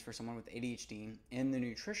considerations for someone with ADHD in the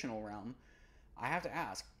nutritional realm, I have to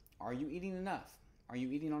ask, are you eating enough? Are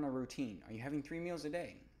you eating on a routine? Are you having 3 meals a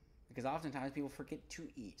day? Because oftentimes people forget to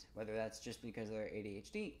eat, whether that's just because of their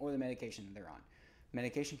ADHD or the medication that they're on.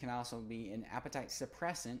 Medication can also be an appetite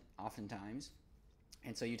suppressant oftentimes.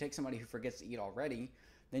 And so you take somebody who forgets to eat already,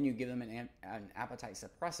 then you give them an appetite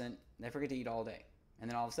suppressant, they forget to eat all day. And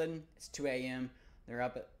then all of a sudden, it's 2 a.m., they're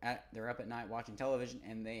up at night watching television,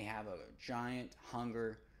 and they have a giant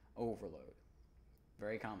hunger overload.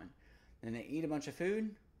 Very common. Then they eat a bunch of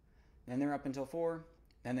food, then they're up until 4,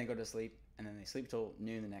 then they go to sleep, and then they sleep till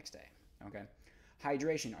noon the next day. Okay.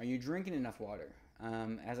 Hydration. Are you drinking enough water?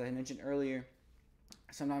 As I mentioned earlier,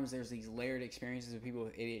 sometimes there's these layered experiences with people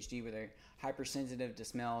with ADHD where they're hypersensitive to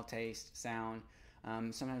smell, taste, sound.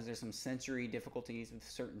 Sometimes there's some sensory difficulties with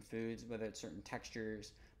certain foods, whether it's certain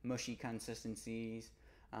textures, mushy consistencies.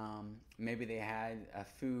 Maybe they had a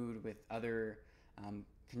food with other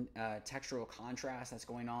textural contrast that's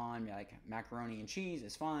going on, like macaroni and cheese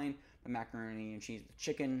is fine, but macaroni and cheese with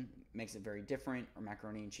chicken makes it very different, or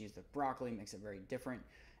macaroni and cheese with broccoli makes it very different,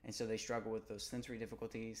 and so they struggle with those sensory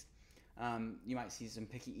difficulties. You might see some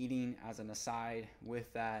picky eating as an aside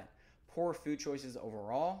with that. Poor food choices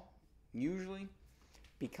overall, usually,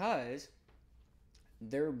 because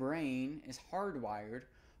their brain is hardwired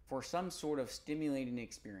for some sort of stimulating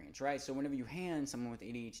experience, right? So whenever you hand someone with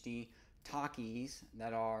ADHD Takis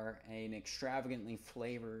that are an extravagantly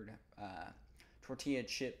flavored tortilla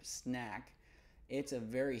chip snack, it's a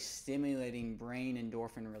very stimulating brain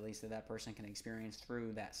endorphin release that person can experience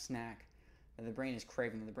through that snack that the brain is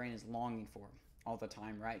craving, that the brain is longing for all the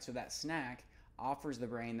time, right? So that snack offers the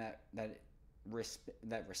brain that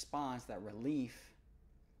response, that relief,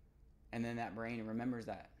 and then that brain remembers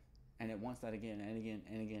that, and it wants that again and again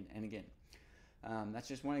and again and again. That's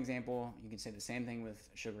just one example. You can say the same thing with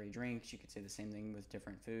sugary drinks. You could say the same thing with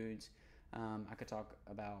different foods. I could talk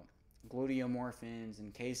about gluteomorphins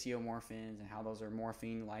and casomorphins and how those are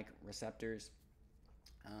morphine-like receptors,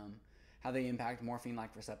 how they impact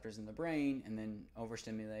morphine-like receptors in the brain, and then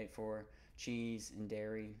overstimulate for cheese and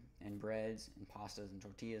dairy and breads and pastas and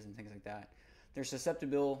tortillas and things like that. They're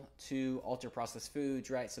susceptible to ultra-processed foods,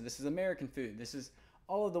 right? So this is American food. This is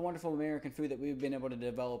all of the wonderful American food that we've been able to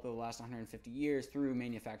develop over the last 150 years through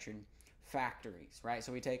manufactured factories, right?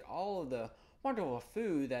 So we take all of the wonderful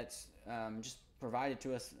food that's just provided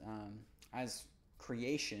to us as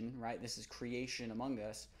creation, right? This is creation among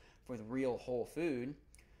us with real whole food.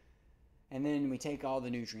 And then we take all the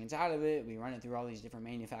nutrients out of it, we run it through all these different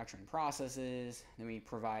manufacturing processes, then we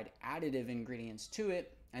provide additive ingredients to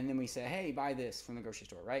it, and then we say, hey, buy this from the grocery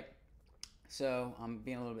store, right? So I'm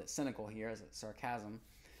being a little bit cynical here as a sarcasm,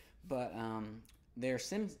 but they're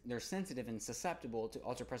sensitive and susceptible to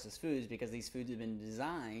ultra-processed foods because these foods have been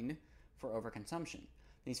designed for overconsumption.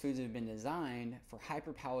 These foods have been designed for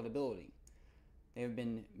hyperpalatability. They have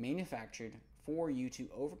been manufactured for you to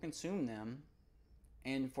overconsume them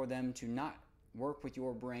and for them to not work with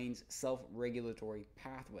your brain's self-regulatory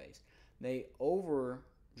pathways. They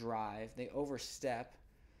overdrive, they overstep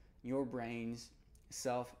your brain's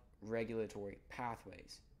self-regulatory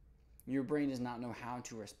pathways. Your brain does not know how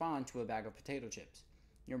to respond to a bag of potato chips.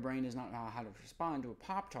 Your brain does not know how to respond to a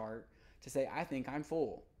Pop-Tart to say, I think I'm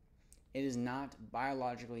full. It is not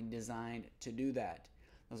biologically designed to do that.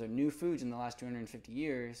 Those are new foods in the last 250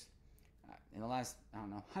 years, in the last,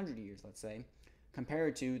 100 years, let's say,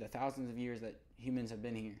 compared to the thousands of years that humans have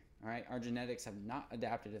been here, all right? Our genetics have not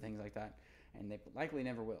adapted to things like that, and they likely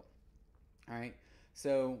never will, all right?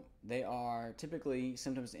 So they are typically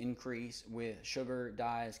symptoms increase with sugar,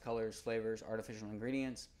 dyes, colors, flavors, artificial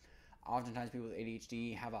ingredients. Oftentimes people with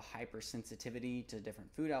ADHD have a hypersensitivity to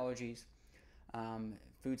different food allergies,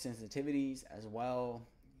 food sensitivities as well,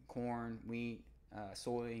 corn, wheat,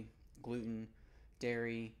 soy, gluten,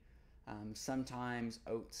 dairy, sometimes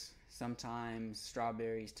oats, sometimes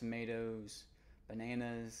strawberries, tomatoes,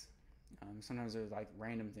 bananas. Sometimes there's like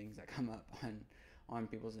random things that come up on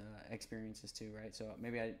people's experiences too, right? So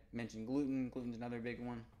maybe I mentioned gluten. Gluten's another big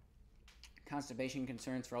one. Constipation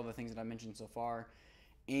concerns for all the things that I mentioned so far.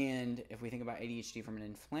 And if we think about ADHD from an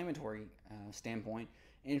inflammatory standpoint,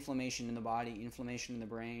 inflammation in the body, inflammation in the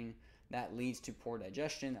brain, that leads to poor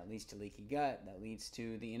digestion, that leads to leaky gut, that leads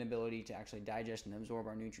to the inability to actually digest and absorb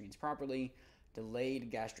our nutrients properly, delayed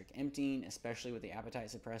gastric emptying, especially with the appetite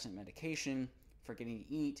suppressant medication, forgetting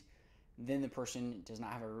to eat. Then the person does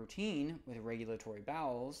not have a routine with regulatory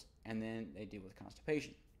bowels, and then they deal with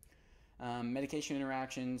constipation. Medication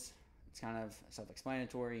interactions, it's kind of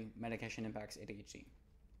self-explanatory. Medication impacts ADHD.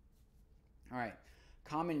 All right,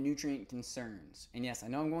 common nutrient concerns. And yes, I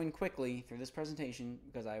know I'm going quickly through this presentation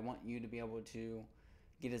because I want you to be able to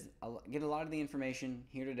get a lot of the information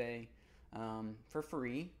here today for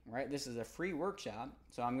free, right? This is a free workshop,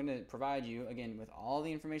 so I'm going to provide you, again, with all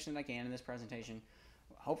the information that I can in this presentation,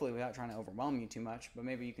 hopefully without trying to overwhelm you too much, but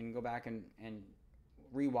maybe you can go back and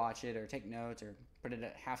rewatch it or take notes or put it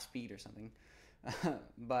at half speed or something,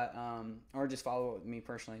 or just follow up with me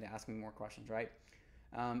personally to ask me more questions, right?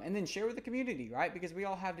 And then share with the community, right? Because we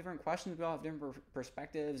all have different questions, we all have different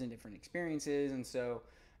perspectives and different experiences, and so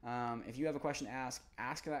if you have a question to ask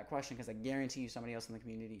that question, because I guarantee you somebody else in the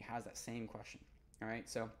community has that same question, all right?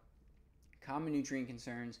 So Common nutrient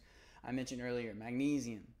concerns I mentioned earlier: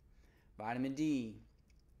 magnesium, vitamin D,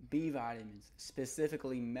 B vitamins,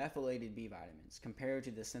 specifically methylated B vitamins, compared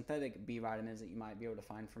to the synthetic B vitamins that you might be able to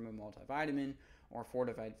find from a multivitamin or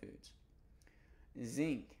fortified foods.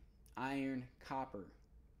 Zinc, iron, copper,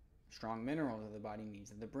 strong minerals that the body needs,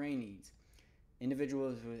 that the brain needs.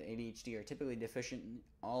 Individuals with ADHD are typically deficient in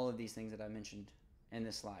all of these things that I mentioned in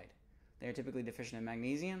this slide. They are typically deficient in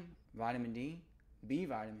magnesium, vitamin D, B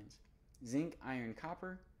vitamins, zinc, iron,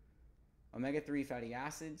 copper, omega-3 fatty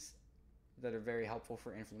acids that are very helpful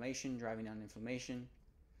for inflammation, driving down inflammation,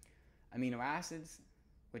 amino acids,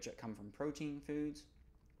 which come from protein foods,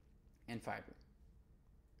 and fiber.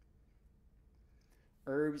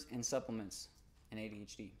 Herbs and supplements in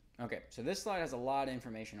ADHD. Okay, so this slide has a lot of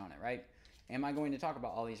information on it, right? Am I going to talk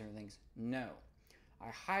about all these different things? No. I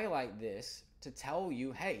highlight this to tell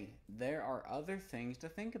you, hey, there are other things to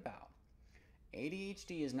think about.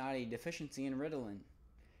 ADHD is not a deficiency in Ritalin.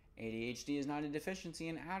 ADHD is not a deficiency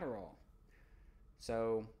in Adderall.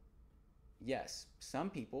 So, yes, some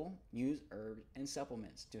people use herbs and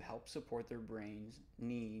supplements to help support their brain's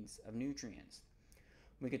needs of nutrients.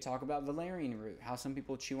 We could talk about valerian root, how some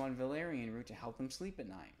people chew on valerian root to help them sleep at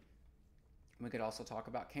night. We could also talk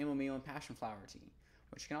about chamomile and passion flower tea,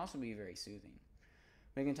 which can also be very soothing.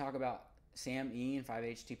 We can talk about SAMe and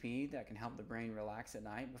 5-HTP that can help the brain relax at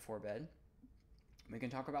night before bed. We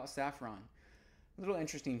can talk about saffron. A little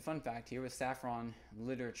interesting fun fact here with saffron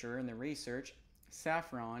literature and the research: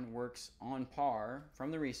 saffron works on par,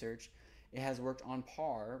 from the research, it has worked on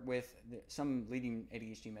par with some leading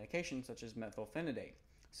ADHD medications such as methylphenidate.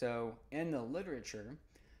 So in the literature,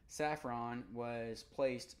 saffron was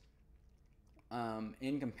placed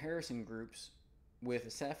in comparison groups with a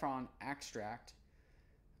saffron extract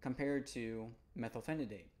compared to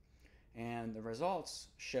methylphenidate. And the results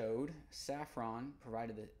showed saffron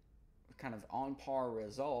provided the kind of on par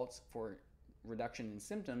results for reduction in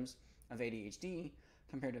symptoms of ADHD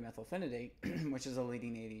compared to methylphenidate, which is a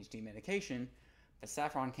leading ADHD medication. But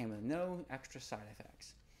saffron came with no extra side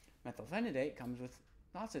effects. Methylphenidate comes with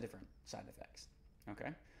lots of different side effects.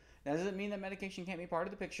 Okay, that doesn't mean that medication can't be part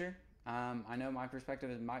of the picture. I know my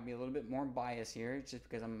perspective might be a little bit more biased here, just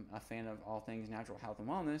because I'm a fan of all things natural health and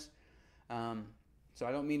wellness. So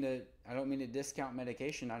I don't mean to discount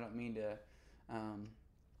medication. I don't mean to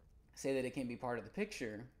say that it can't be part of the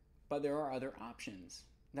picture. But there are other options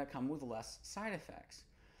that come with less side effects.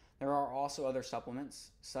 There are also other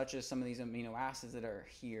supplements, such as some of these amino acids that are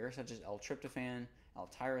here, such as L-tryptophan,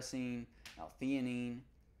 L-tyrosine, L-theanine,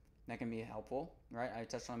 that can be helpful, right? I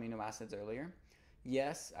touched on amino acids earlier.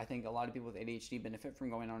 Yes, I think a lot of people with ADHD benefit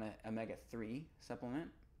from going on an omega-3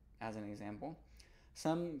 supplement, as an example.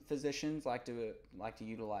 Some physicians like to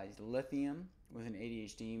utilize lithium with an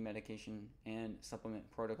ADHD medication and supplement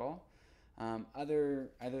protocol.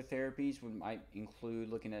 Other therapies might include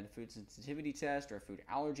looking at a food sensitivity test or a food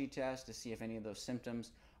allergy test to see if any of those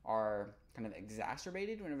symptoms are kind of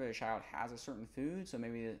exacerbated whenever a child has a certain food. So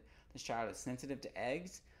maybe this child is sensitive to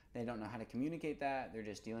eggs. They don't know how to communicate that. They're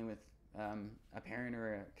just dealing with a parent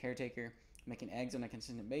or a caretaker making eggs on a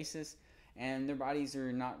consistent basis, and their bodies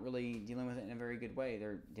are not really dealing with it in a very good way.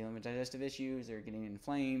 They're dealing with digestive issues. They're getting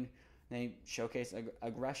inflamed. They showcase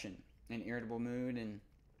aggression and irritable mood and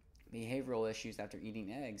behavioral issues after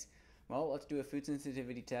eating eggs. Well, let's do a food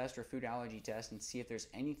sensitivity test or food allergy test and see if there's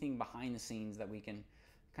anything behind the scenes that we can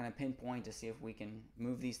kind of pinpoint to see if we can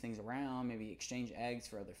move these things around, maybe exchange eggs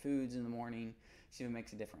for other foods in the morning, see if it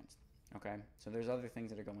makes a difference. Okay, so there's other things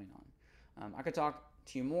that are going on. I could talk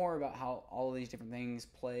to you more about how all of these different things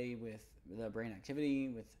play with the brain activity,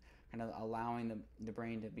 with kind of allowing the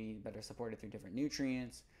brain to be better supported through different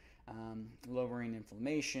nutrients, lowering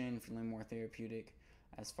inflammation, feeling more therapeutic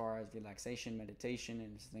as far as relaxation, meditation,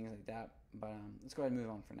 and things like that. But let's go ahead and move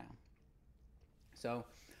on for now. So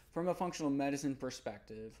from a functional medicine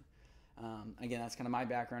perspective, again, that's kind of my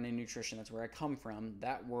background in nutrition. That's where I come from.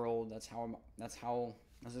 That world, those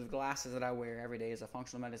are the glasses that I wear every day as a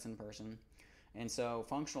functional medicine person. And so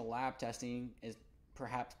functional lab testing is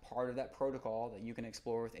perhaps part of that protocol that you can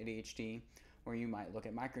explore with ADHD, where you might look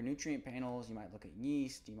at micronutrient panels, you might look at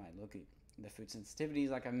yeast, you might look at the food sensitivities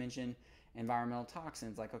like I mentioned, environmental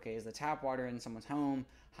toxins like, okay, is the tap water in someone's home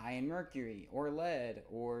high in mercury or lead,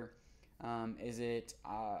 or is it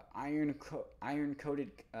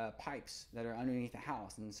iron-coated pipes that are underneath the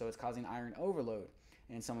house, and so it's causing iron overload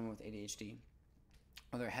in someone with ADHD?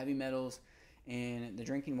 Are there heavy metals in the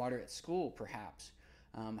drinking water at school, perhaps?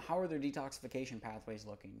 How are their detoxification pathways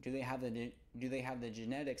looking? Do they have the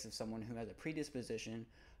genetics of someone who has a predisposition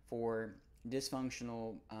for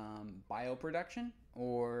dysfunctional bioproduction,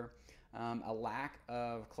 or a lack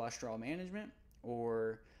of cholesterol management,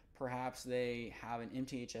 or perhaps they have an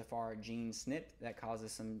MTHFR gene SNP that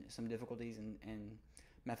causes some difficulties and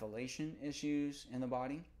methylation issues in the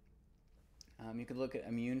body. You could look at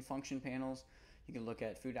immune function panels. You could look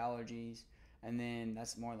at food allergies. And then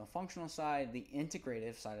that's more on the functional side. The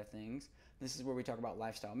integrative side of things, this is where we talk about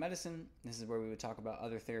lifestyle medicine. This is where we would talk about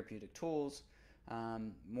other therapeutic tools,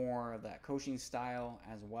 more of that coaching style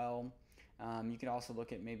as well. You could also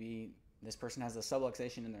look at maybe this person has a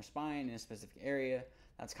subluxation in their spine in a specific area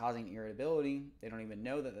that's causing irritability. They don't even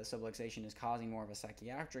know that the subluxation is causing more of a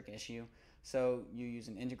psychiatric issue. So you use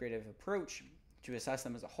an integrative approach to assess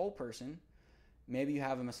them as a whole person. Maybe you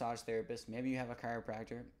have a massage therapist, maybe you have a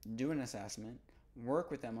chiropractor, do an assessment,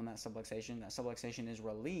 work with them on that subluxation. That subluxation is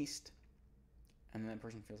released, and then that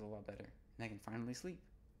person feels a lot better, and they can finally sleep.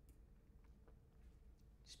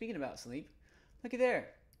 Speaking about sleep, look at there.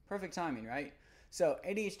 Perfect timing, right? So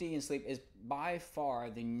ADHD and sleep is by far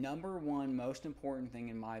the number one most important thing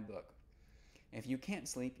in my book. If you can't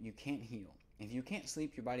sleep, you can't heal. If you can't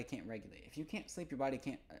sleep, your body can't regulate. If you can't sleep, your body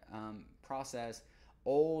can't process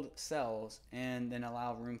old cells and then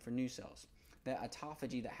allow room for new cells. That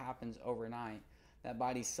autophagy that happens overnight, that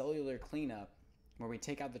body's cellular cleanup, where we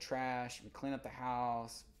take out the trash, we clean up the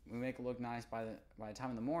house, we make it look nice by the time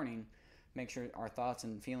in the morning, make sure our thoughts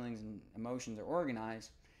and feelings and emotions are organized,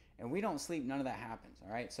 and we don't sleep, none of that happens,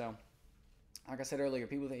 all right? So, like I said earlier,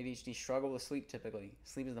 people with ADHD struggle with sleep typically.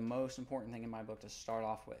 Sleep is the most important thing in my book to start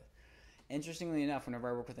off with. Interestingly enough, whenever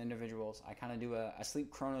I work with individuals, I kind of do a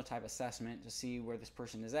sleep chronotype assessment to see where this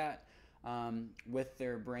person is at with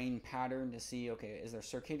their brain pattern to see, okay, is their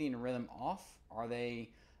circadian rhythm off? Are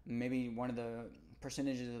they maybe one of the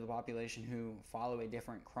percentages of the population who follow a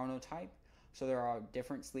different chronotype? So there are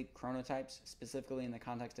different sleep chronotypes, specifically in the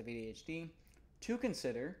context of ADHD, to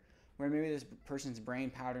consider, where maybe this person's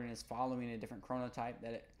brain pattern is following a different chronotype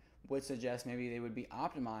that it would suggest maybe they would be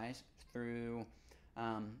optimized through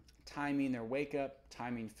timing their wake up,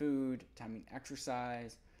 timing food, timing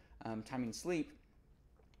exercise, timing sleep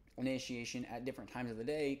initiation at different times of the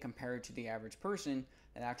day compared to the average person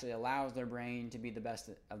that actually allows their brain to be the best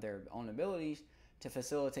of their own abilities to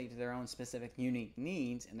facilitate their own specific unique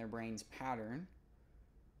needs in their brain's pattern.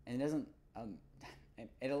 And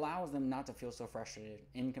it allows them not to feel so frustrated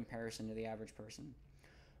in comparison to the average person.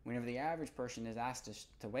 Whenever the average person is asked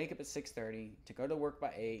to wake up at 6:30, to go to work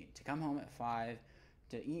by 8, to come home at 5,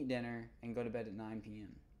 to eat dinner, and go to bed at 9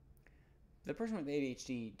 p.m. The person with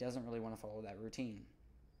ADHD doesn't really want to follow that routine.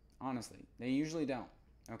 Honestly, they usually don't,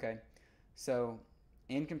 okay? So,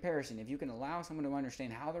 in comparison, if you can allow someone to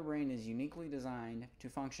understand how their brain is uniquely designed to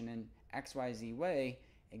function in XYZ way,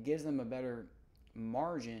 it gives them a better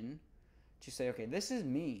margin to say, okay, this is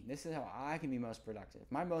me. This is how I can be most productive.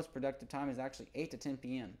 My most productive time is actually 8 to 10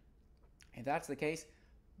 p.m. If that's the case,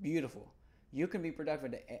 beautiful. You can be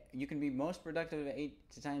productive. You can be most productive at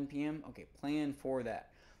 8 to 10 p.m. Okay, plan for that.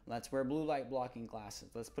 Let's wear blue light blocking glasses.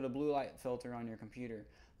 Let's put a blue light filter on your computer.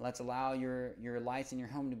 Let's allow your lights in your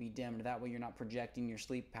home to be dimmed. That way you're not projecting your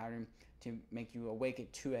sleep pattern to make you awake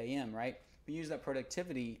at 2 a.m., right? But use that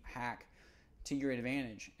productivity hack to your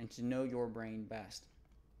advantage and to know your brain best.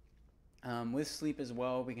 With sleep as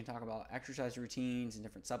well, we can talk about exercise routines and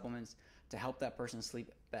different supplements to help that person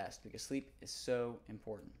sleep best, because sleep is so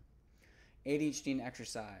important. ADHD and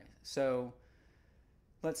exercise. So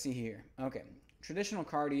let's see here. Okay, traditional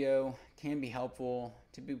cardio can be helpful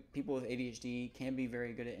to people with ADHD, can be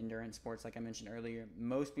very good at endurance sports like I mentioned earlier.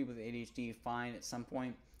 Most people with ADHD find at some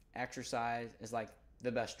point exercise is like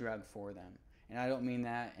the best drug for them. And I don't mean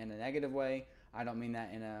that in a negative way. I don't mean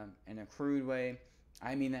that in a crude way.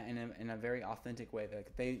 I mean that in a very authentic way.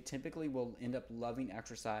 Like, they typically will end up loving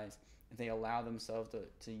exercise if they allow themselves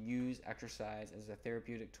to use exercise as a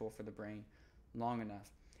therapeutic tool for the brain long enough.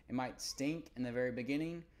 It might stink in the very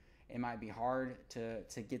beginning. It might be hard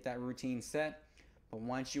to get that routine set. But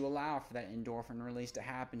once you allow for that endorphin release to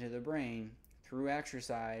happen to the brain through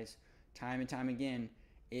exercise, time and time again,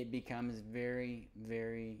 it becomes very,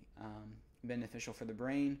 very beneficial for the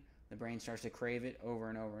brain. The brain starts to crave it over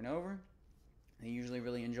and over and over. They usually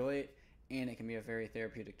really enjoy it, and it can be a very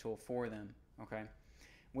therapeutic tool for them, okay?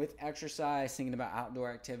 With exercise, thinking about outdoor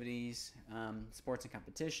activities, sports and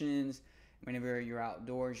competitions. Whenever you're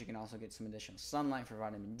outdoors, you can also get some additional sunlight for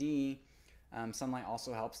vitamin D. Sunlight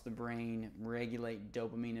also helps the brain regulate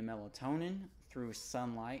dopamine and melatonin through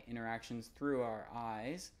sunlight interactions through our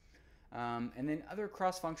eyes. And then other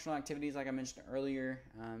cross-functional activities, like I mentioned earlier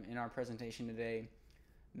in our presentation today,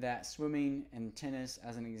 that swimming and tennis,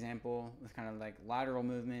 as an example, with kind of like lateral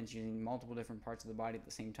movements using multiple different parts of the body at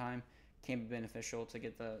the same time, can be beneficial to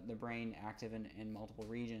get the brain active in multiple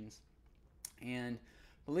regions. And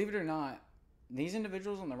believe it or not, these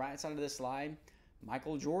individuals on the right side of this slide,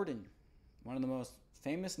 Michael Jordan, one of the most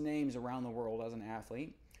famous names around the world as an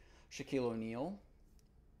athlete, Shaquille O'Neal,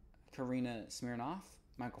 Karina Smirnoff,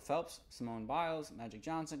 Michael Phelps, Simone Biles, Magic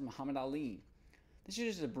Johnson, Muhammad Ali. This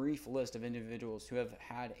is just a brief list of individuals who have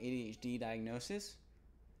had ADHD diagnosis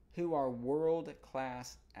who are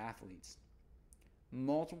world-class athletes,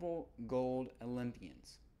 multiple gold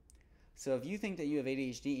Olympians. So if you think that you have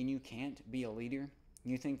ADHD and you can't be a leader,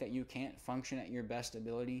 you think that you can't function at your best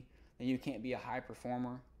ability, that you can't be a high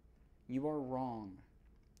performer, you are wrong.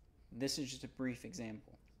 This is just a brief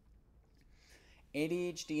example.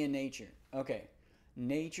 ADHD in nature. Okay,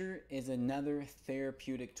 nature is another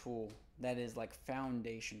therapeutic tool that is like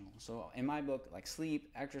foundational. So in my book, like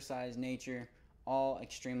sleep, exercise, nature, all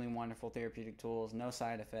extremely wonderful therapeutic tools, no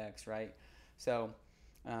side effects, right? So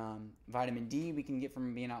vitamin D we can get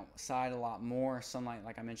from being outside a lot more. Sunlight,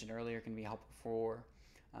 like I mentioned earlier, can be helpful for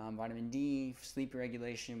vitamin D, sleep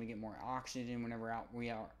regulation. We get more oxygen whenever we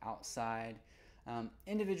are outside.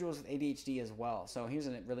 Individuals with ADHD as well. So here's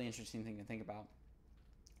a really interesting thing to think about.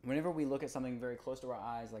 Whenever we look at something very close to our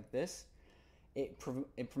eyes like this, it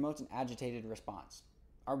promotes an agitated response.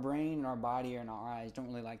 Our brain and our body and our eyes don't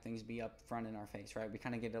really like things to be up front in our face, right? We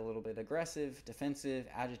kind of get a little bit aggressive, defensive,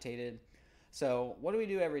 agitated. So what do we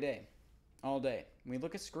do every day? All day. We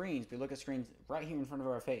look at screens. We look at screens right here in front of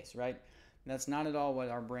our face, right? That's not at all what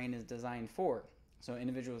our brain is designed for. So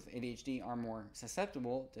individuals with ADHD are more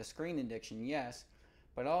susceptible to screen addiction, yes,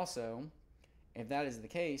 but also, if that is the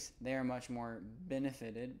case, they are much more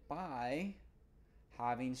benefited by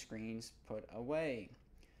having screens put away.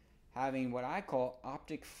 Having what I call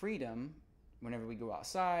optic freedom. Whenever we go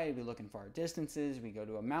outside, we look in far distances, we go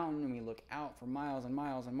to a mountain and we look out for miles and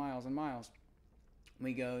miles and miles and miles.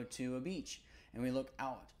 We go to a beach and we look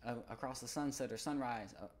out across the sunset or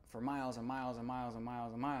sunrise for miles and miles and miles and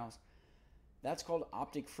miles and miles. That's called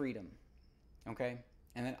optic freedom, okay?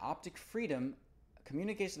 And then optic freedom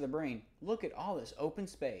communicates to the brain, look at all this open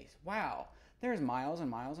space. Wow, there's miles and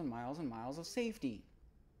miles and miles and miles of safety.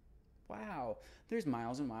 Wow, there's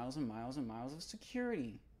miles and miles and miles and miles of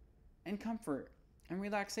security and comfort and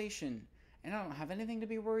relaxation. And I don't have anything to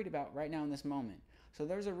be worried about right now in this moment. So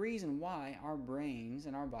there's a reason why our brains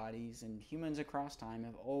and our bodies and humans across time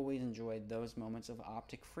have always enjoyed those moments of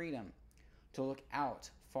optic freedom, to look out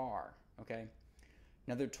far, okay?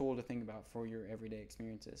 Another tool to think about for your everyday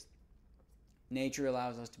experiences. Nature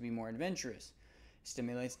allows us to be more adventurous. It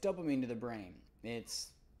stimulates dopamine to the brain.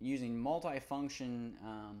 It's using multifunction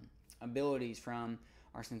abilities from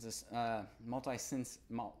our senses,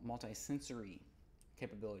 multisensory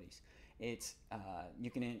capabilities. It's you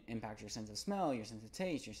can impact your sense of smell, your sense of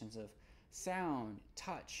taste, your sense of sound,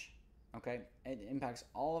 touch. Okay, it impacts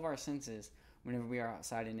all of our senses whenever we are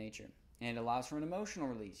outside in nature, and it allows for an emotional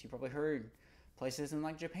release. You probably heard places in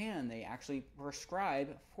like Japan, they actually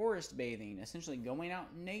prescribe forest bathing, essentially going out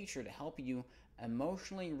in nature to help you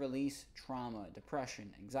emotionally release trauma,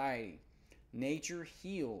 depression, anxiety. Nature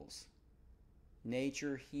heals.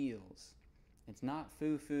 Nature heals. It's not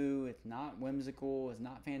foo-foo, it's not whimsical, it's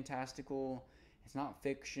not fantastical, it's not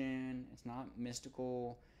fiction, it's not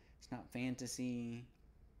mystical, it's not fantasy.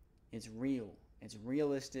 It's real. It's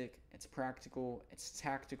realistic, it's practical, it's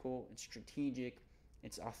tactical, it's strategic,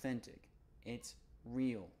 it's authentic. It's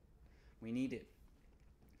real. We need it.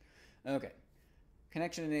 Okay.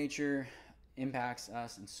 Connection to nature impacts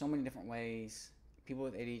us in so many different ways. People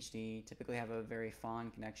with ADHD typically have a very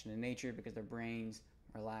fond connection to nature because their brains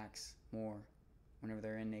relax more whenever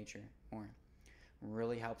they're in nature more.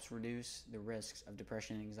 Really helps reduce the risks of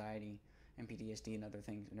depression, anxiety, and PTSD and other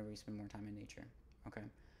things whenever we spend more time in nature. Okay.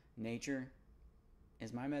 Nature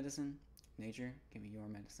is my medicine. Nature can be your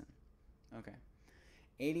medicine. Okay.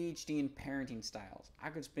 ADHD and parenting styles. I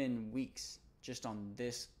could spend weeks just on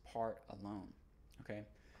this part alone. Okay.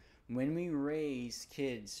 When we raise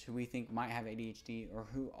kids who we think might have ADHD or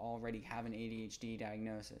who already have an ADHD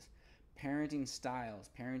diagnosis, parenting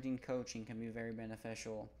styles, parenting coaching can be very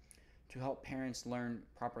beneficial to help parents learn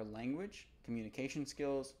proper language, communication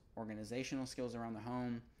skills, organizational skills around the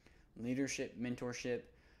home, leadership, mentorship,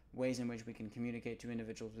 ways in which we can communicate to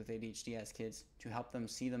individuals with ADHD as kids to help them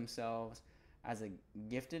see themselves as a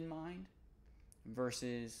gifted mind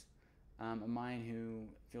versus a mind who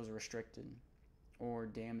feels restricted or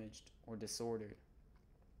damaged or disordered.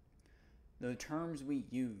 The terms we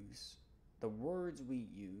use, the words we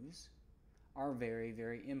use, are very,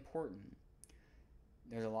 very important.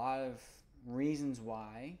 There's a lot of reasons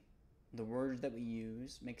why the words that we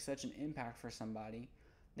use make such an impact for somebody.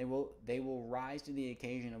 They will rise to the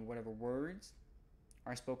occasion of whatever words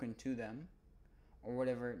are spoken to them or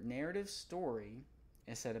whatever narrative story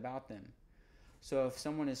is said about them. So if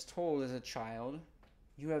someone is told as a child,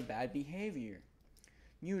 you have bad behavior,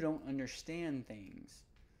 you don't understand things,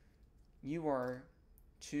 you are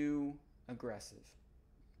too aggressive,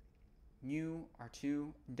 you are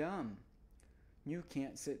too dumb, you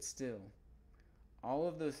can't sit still. All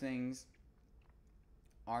of those things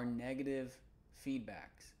are negative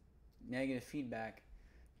feedback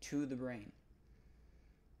to the brain.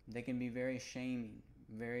 They can be very shaming,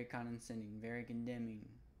 very condescending, very condemning,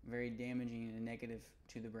 very damaging and negative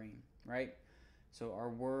to the brain, right? So our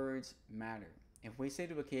words matter. If we say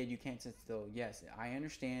to a kid, you can't sit still, yes, I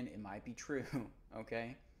understand it might be true,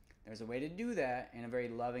 okay? There's a way to do that in a very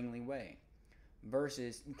lovingly way.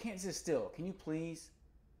 Versus, you can't sit still, can you please?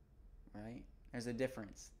 Right? There's a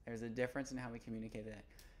difference. There's a difference in how we communicate that.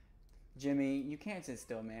 Jimmy, you can't sit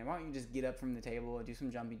still, man. Why don't you just get up from the table and do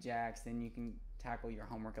some jumpy jacks, then you can tackle your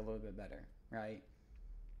homework a little bit better, right?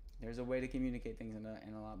 There's a way to communicate things in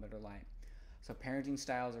a lot better light. So parenting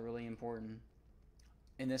styles are really important.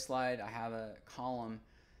 In this slide, I have a column,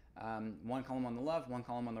 one column on the left, one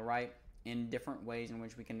column on the right, in different ways in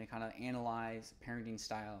which we can kind of analyze parenting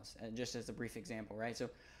styles, just as a brief example, right? So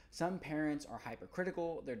some parents are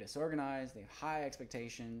hypercritical, they're disorganized, they have high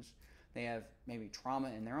expectations, they have maybe trauma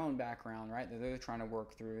in their own background, right, that they're trying to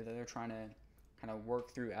work through, that they're trying to kind of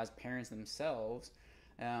work through as parents themselves.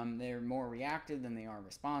 They're more reactive than they are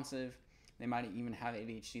responsive. They might even have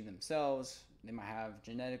ADHD themselves. They might have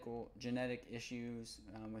genetic issues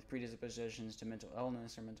with predispositions to mental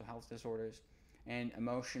illness or mental health disorders, and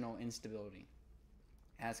emotional instability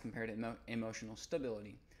as compared to emotional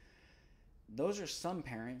stability. Those are some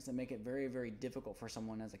parents that make it very, very difficult for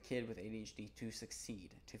someone as a kid with ADHD to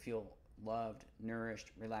succeed, to feel loved, nourished,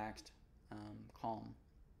 relaxed, calm.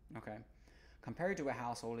 Okay. Compared to a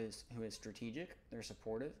household who is strategic, they're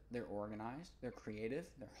supportive, they're organized, they're creative,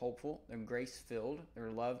 they're hopeful, they're grace-filled,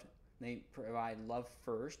 they're loved, they provide love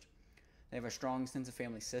first, they have a strong sense of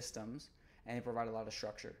family systems, and they provide a lot of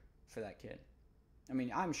structure for that kid. I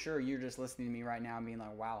mean, I'm sure you're just listening to me right now and being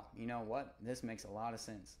like, wow, you know what? This makes a lot of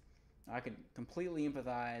sense. I could completely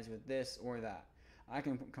empathize with this or that. I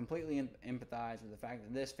can completely empathize with the fact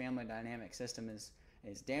that this family dynamic system is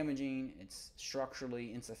damaging, it's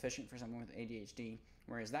structurally insufficient for someone with ADHD,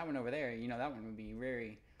 whereas that one over there, that one would be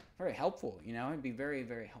very, very helpful, it'd be very,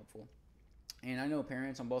 very helpful. And I know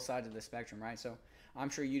parents on both sides of the spectrum, right? So I'm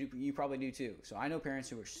sure you probably do too. So I know parents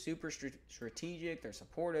who are super strategic, they're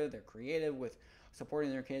supportive, they're creative with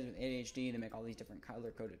supporting their kids with ADHD. They make all these different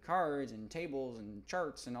color-coded cards and tables and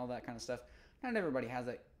charts and all that kind of stuff. Not everybody has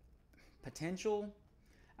that potential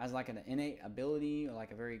as like an innate ability or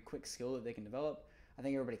like a very quick skill that they can develop. I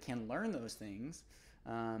think everybody can learn those things,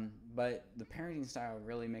 but the parenting style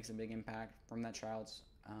really makes a big impact from that child's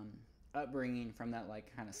upbringing, from that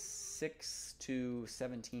like kind of 6 to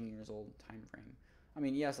 17 years old time frame. I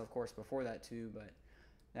mean, yes, of course, before that too, but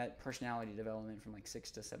that personality development from like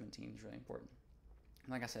 6 to 17 is really important.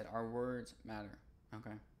 Like I said, our words matter,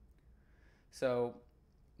 okay? So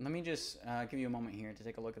let me just give you a moment here to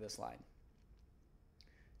take a look at this slide.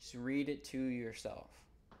 Just read it to yourself.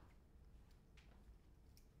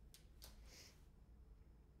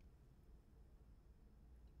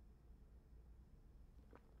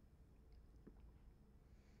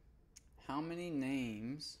 How many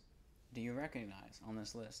names do you recognize on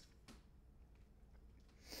this list?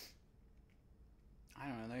 I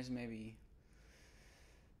don't know, there's maybe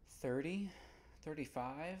 30,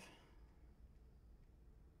 35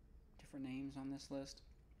 different names on this list.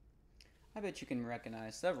 I bet you can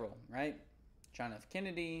recognize several, right? John F.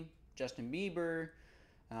 Kennedy, Justin Bieber,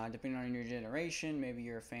 depending on your generation, maybe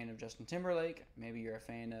you're a fan of Justin Timberlake, maybe you're a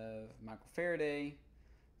fan of Michael Faraday,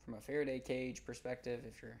 from a Faraday cage perspective,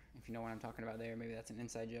 if you know what I'm talking about there. Maybe that's an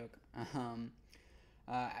inside joke.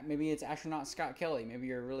 Maybe it's astronaut Scott Kelly. Maybe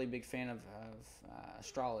you're a really big fan of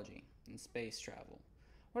astrology and space travel.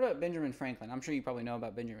 What about Benjamin Franklin? I'm sure you probably know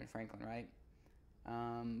about Benjamin Franklin, right?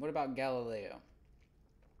 What about Galileo?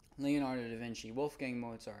 Leonardo da Vinci, Wolfgang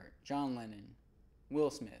Mozart, John Lennon, Will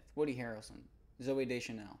Smith, Woody Harrelson, Zooey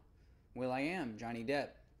Deschanel, will.i.am, Johnny Depp,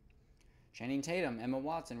 Channing Tatum, Emma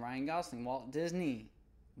Watson, Ryan Gosling, Walt Disney,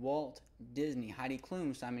 Heidi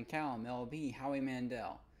Klum, Simon Cowell, Mel B, Howie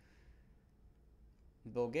Mandel,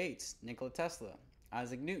 Bill Gates, Nikola Tesla,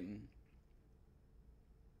 Isaac Newton,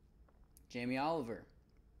 Jamie Oliver.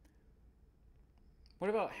 What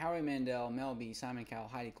about Howie Mandel, Mel B, Simon Cowell,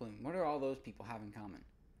 Heidi Klum? What do all those people have in common?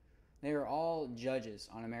 They are all judges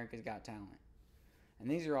on America's Got Talent. And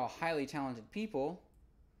these are all highly talented people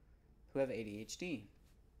who have ADHD.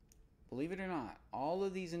 Believe it or not, all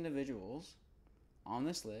of these individuals on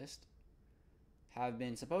this list have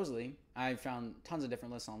been supposedly, I found tons of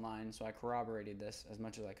different lists online, so I corroborated this as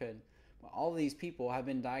much as I could. But all of these people have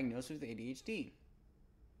been diagnosed with ADHD.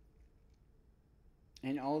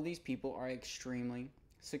 And all of these people are extremely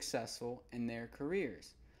successful in their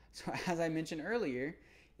careers. So, as I mentioned earlier,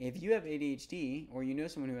 if you have ADHD or you know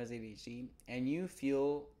someone who has ADHD and you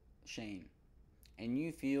feel shame and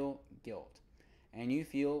you feel guilt and you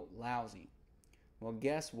feel lousy, well,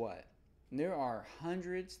 guess what? There are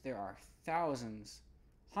thousands,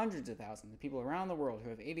 hundreds of thousands of people around the world who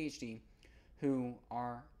have ADHD who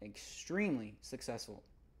are extremely successful.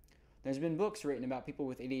 There's been books written about people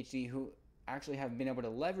with ADHD who actually have been able to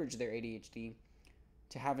leverage their ADHD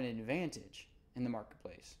to have an advantage in the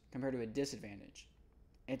marketplace compared to a disadvantage.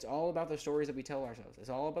 It's all about the stories that we tell ourselves. It's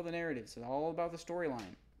all about the narratives. It's all about the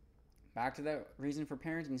storyline. Back to that reason for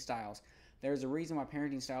parenting styles. There's a reason why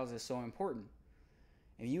parenting styles is so important.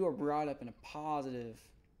 If you are brought up in a positive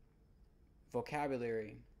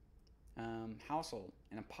vocabulary household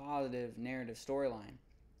and a positive narrative storyline,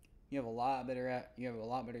 you have a lot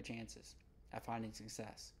better chances at finding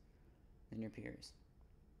success than your peers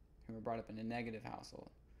who were brought up in a negative household.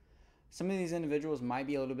 Some of these individuals might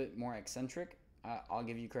be a little bit more eccentric. I'll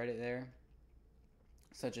give you credit there,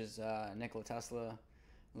 such as Nikola Tesla,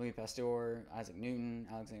 Louis Pasteur, Isaac Newton,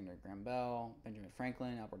 Alexander Graham Bell, Benjamin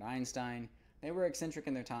Franklin, Albert Einstein. They were eccentric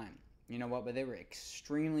in their time. You know what? But they were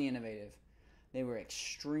extremely innovative. They were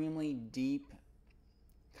extremely deep,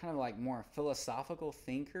 kind of like more philosophical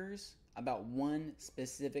thinkers about one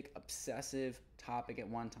specific obsessive topic at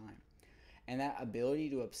one time. And that ability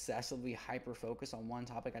to obsessively hyper-focus on one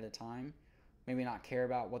topic at a time, maybe not care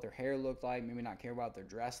about what their hair looked like, maybe not care about what their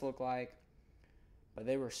dress looked like, but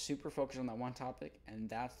they were super focused on that one topic, and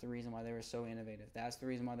that's the reason why they were so innovative. That's the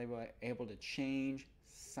reason why they were able to change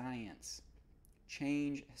science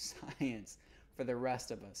for the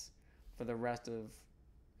rest of us, for the rest of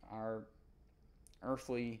our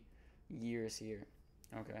earthly years here.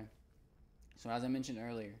 Okay? So as I mentioned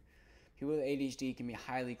earlier, people with ADHD can be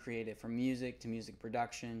highly creative, from music to music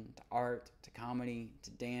production, to art, to comedy,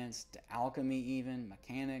 to dance, to alchemy even,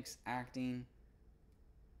 mechanics, acting.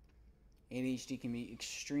 ADHD can be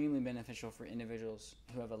extremely beneficial for individuals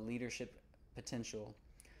who have a leadership potential.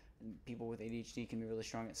 People with ADHD can be really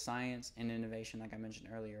strong at science and innovation, like I mentioned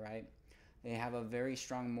earlier, right? They have a very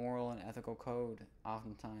strong moral and ethical code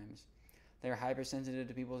oftentimes. They're hypersensitive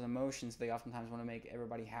to people's emotions. They oftentimes want to make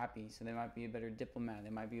everybody happy, so they might be a better diplomat.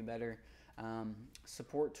 They might be a better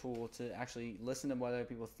support tool to actually listen to what other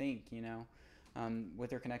people think, you know.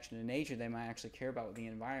 With their connection to nature, they might actually care about the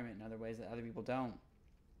environment in other ways that other people don't.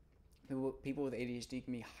 People with ADHD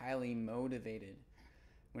can be highly motivated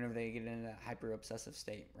whenever they get into that hyper-obsessive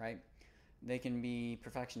state, right? They can be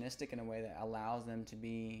perfectionistic in a way that allows them to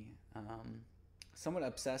be somewhat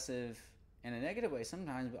obsessive in a negative way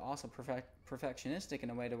sometimes, but also perfectionistic in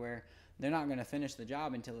a way to where they're not going to finish the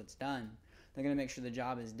job until it's done. They're going to make sure the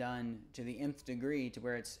job is done to the nth degree, to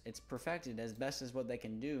where it's perfected as best as what they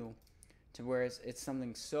can do, to where it's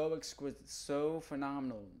something so exquisite, so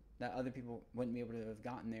phenomenal that other people wouldn't be able to have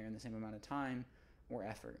gotten there in the same amount of time or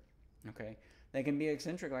effort. Okay, they can be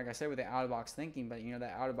eccentric, like I said, with the out-of-box thinking, but you know,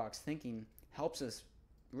 that out-of-box thinking helps us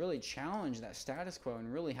really challenge that status quo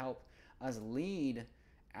and really help us lead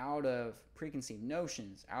out of preconceived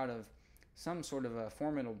notions, out of some sort of a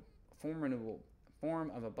formidable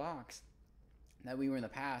form of a box that we were in the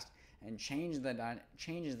past, and changes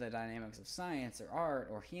the dynamics of science or art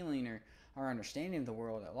or healing or our understanding of the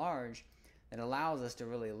world at large, that allows us to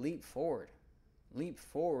really leap forward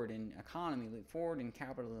in economy, leap forward in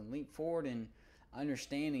capitalism, leap forward in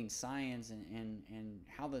understanding science and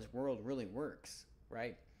how this world really works,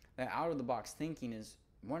 right? That out-of-the-box thinking is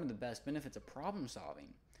one of the best benefits of problem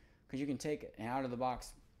solving, because you can take an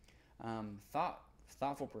out-of-the-box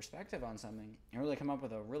thoughtful perspective on something and really come up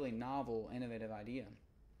with a really novel, innovative idea.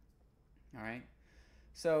 All right?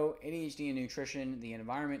 So ADHD and nutrition, the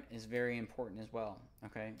environment is very important as well.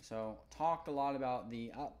 Okay? So talked a lot about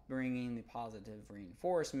the upbringing, the positive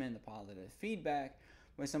reinforcement, the positive feedback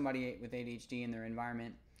with somebody with ADHD in their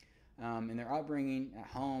environment, in their upbringing, at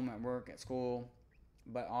home, at work, at school,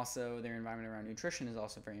 but also their environment around nutrition is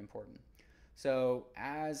also very important. So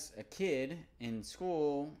as a kid in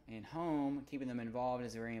school, in home, keeping them involved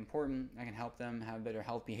is very important. That can help them have better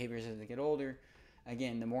health behaviors as they get older.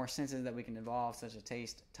 Again, the more senses that we can involve, such as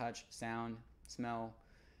taste, touch, sound, smell,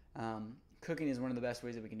 cooking is one of the best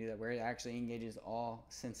ways that we can do that, where it actually engages all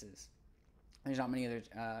senses. There's not many other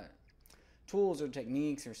tools or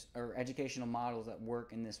techniques or educational models that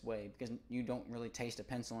work in this way, because you don't really taste a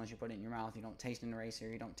pencil unless you put it in your mouth. You don't taste an eraser.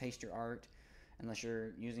 You don't taste your art unless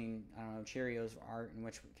you're using, I don't know, Cheerios for art, in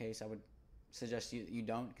which case I would suggest you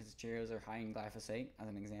don't, because Cheerios are high in glyphosate, as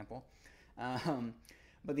an example.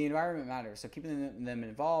 But the environment matters. So keeping them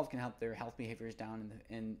involved can help their health behaviors down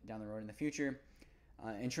down the road in the future.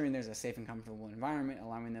 Ensuring there's a safe and comfortable environment,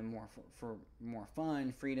 allowing them for more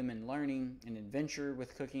fun, freedom, and learning, and adventure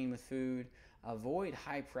with cooking, with food. Avoid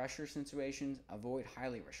high pressure situations. Avoid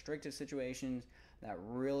highly restrictive situations that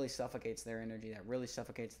really suffocates their energy, that really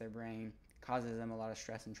suffocates their brain, causes them a lot of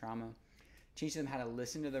stress and trauma. Teach them how to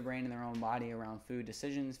listen to their brain and their own body around food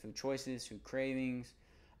decisions, food choices, food cravings.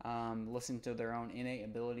 Listen to their own innate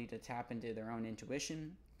ability to tap into their own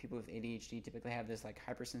intuition. People with ADHD typically have this like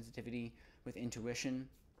hypersensitivity with intuition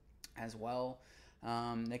as well.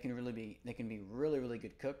 They can be really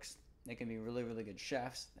good cooks. They can be really good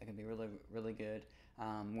chefs. They can be really good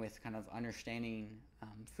with kind of understanding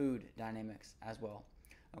food dynamics as well.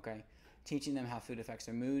 Okay, teaching them how food affects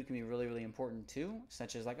their mood can be really important too,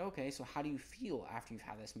 such as like, okay, so how do you feel after you've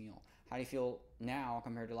had this meal? How do you feel now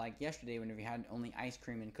compared to like yesterday whenever you had only ice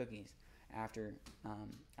cream and cookies after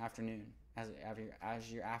afternoon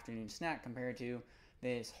as your afternoon snack compared to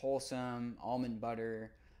this wholesome almond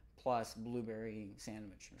butter plus blueberry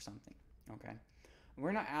sandwich or something? Okay,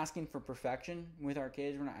 we're not asking for perfection with our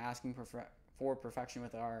kids. We're not asking for perfection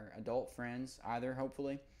with our adult friends either,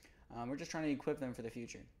 hopefully. We're just trying to equip them for the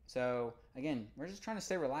future. So again, we're just trying to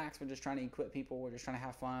stay relaxed. We're just trying to equip people. We're just trying to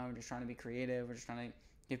have fun. We're just trying to be creative. We're just trying to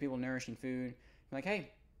give people nourishing food. I'm like, hey,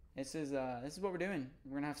 this is what we're doing.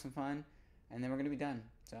 We're gonna have some fun, and then we're gonna be done.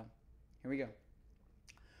 So here we go.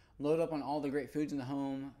 Load up on all the great foods in the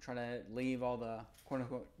home. Try to leave all the quote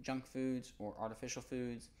unquote junk foods or artificial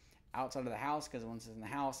foods outside of the house, because once it's in the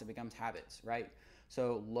house, it becomes habits, right?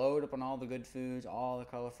 So load up on all the good foods, all the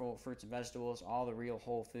colorful fruits and vegetables, all the real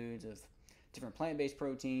whole foods of different plant-based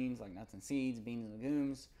proteins like nuts and seeds, beans and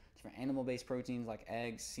legumes, different animal-based proteins like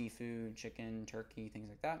eggs, seafood, chicken, turkey, things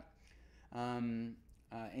like that.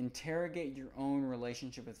 Interrogate your own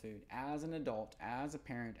relationship with food as an adult, as a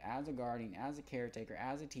parent, as a guardian, as a caretaker,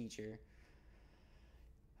 as a teacher.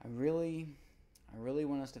 I really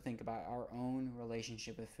want us to think about our own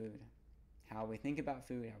relationship with food. How we think about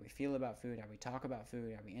food, how we feel about food, how we talk about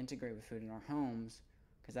food, how we integrate with food in our homes,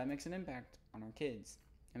 because that makes an impact on our kids.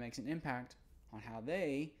 It makes an impact on how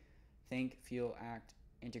they think, feel, act,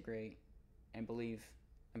 integrate, and believe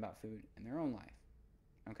about food in their own life.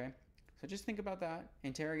 Okay? So just think about that.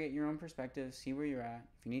 Interrogate your own perspective. See where you're at.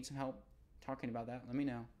 If you need some help talking about that, let me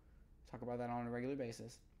know. Talk about that on a regular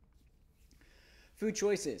basis. Food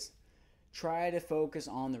choices. Try to focus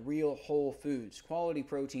on the real whole foods, quality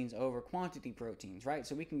proteins over quantity proteins, right?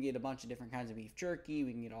 So we can get a bunch of different kinds of beef jerky,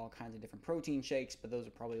 we can get all kinds of different protein shakes, but those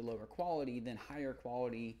are probably lower quality than higher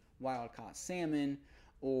quality wild-caught salmon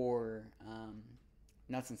or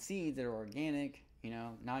nuts and seeds that are organic,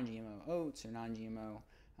 non-GMO oats or non-GMO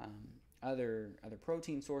other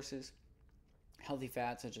protein sources, healthy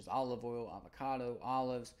fats such as olive oil, avocado,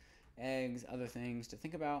 olives, eggs, other things to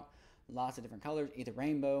think about. Lots of different colors, either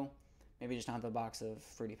rainbow. Maybe just not have a box of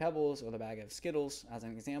Fruity Pebbles or the bag of Skittles as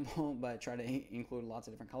an example, but try to include lots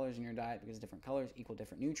of different colors in your diet, because different colors equal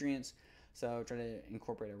different nutrients. So try to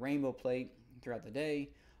incorporate a rainbow plate throughout the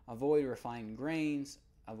day. Avoid refined grains.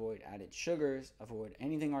 Avoid added sugars. Avoid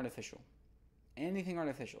anything artificial. Anything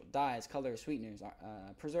artificial. Dyes, colors, sweeteners,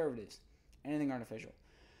 preservatives. Anything artificial.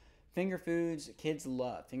 Finger foods, kids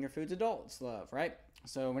love. Finger foods, adults love, right?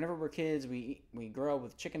 So whenever we're kids, we grow up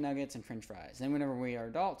with chicken nuggets and french fries. Then whenever we are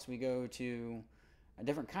adults, we go to a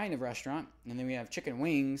different kind of restaurant, and then we have chicken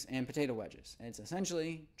wings and potato wedges. It's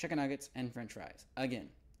essentially chicken nuggets and french fries again.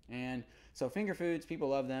 And so finger foods, people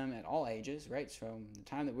love them at all ages, right? From the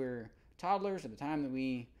time that we're toddlers to the time that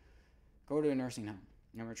we go to a nursing home,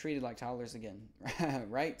 and we're treated like toddlers again,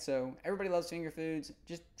 right? So everybody loves finger foods.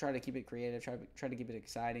 Just try to keep it creative. Try to keep it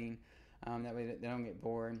exciting. That way they don't get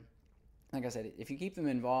bored. Like I said, if you keep them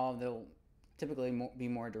involved, they'll typically be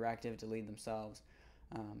more directive to lead themselves.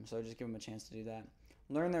 So just give them a chance to do that.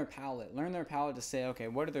 Learn their palate. Learn their palate to say, okay,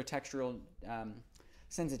 what are their textural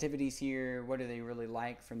sensitivities here? What do they really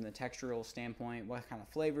like from the textural standpoint? What kind of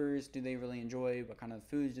flavors do they really enjoy? What kind of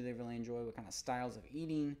foods do they really enjoy? What kind of styles of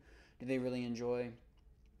eating do they really enjoy?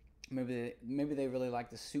 Maybe they really like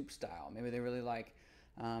the soup style. Maybe they really like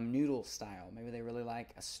noodle style. Maybe they really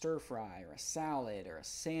like a stir fry or a salad or a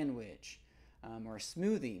sandwich or a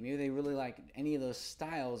smoothie. Maybe they really like any of those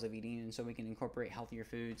styles of eating, and so we can incorporate healthier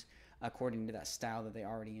foods according to that style that they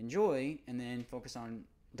already enjoy, and then focus on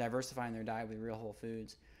diversifying their diet with real whole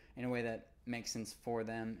foods in a way that makes sense for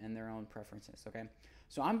them and their own preferences. Okay,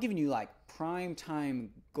 so I'm giving you like prime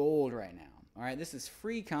time gold right now. All right, this is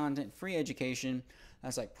free content, free education.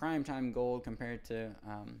 That's like prime time gold compared to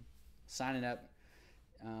signing up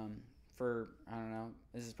for, I don't know,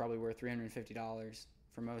 this is probably worth $350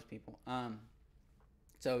 for most people.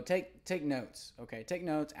 So take notes, okay? Take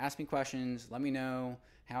notes, ask me questions, let me know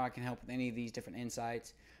how I can help with any of these different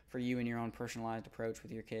insights for you and your own personalized approach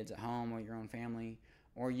with your kids at home or your own family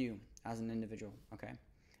or you as an individual, okay?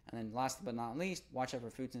 And then last but not least, watch out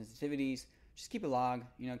for food sensitivities. Just keep a log,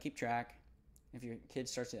 keep track. If your kid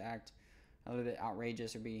starts to act a little bit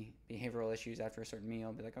outrageous or be behavioral issues after a certain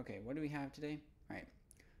meal, be like, okay, what do we have today? All right,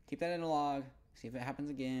 keep that in a log, see if it happens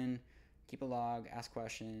again, keep a log, ask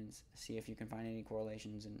questions, see if you can find any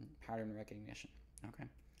correlations and pattern recognition, okay?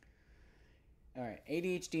 All right,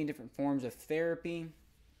 ADHD and different forms of therapy.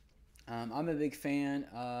 I'm a big fan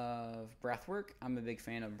of breath work. I'm a big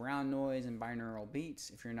fan of brown noise and binaural beats.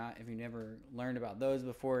 If you've never learned about those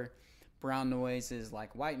before, brown noise is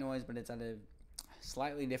like white noise, but it's at a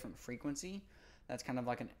slightly different frequency. That's kind of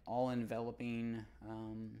like an all-enveloping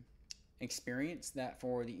experience that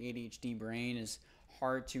for the ADHD brain is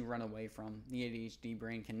hard to run away from. The ADHD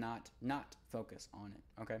brain cannot not focus on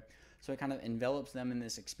it, okay? So it kind of envelops them in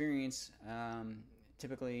this experience.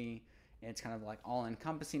 Typically, it's kind of like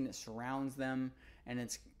all-encompassing. It surrounds them, and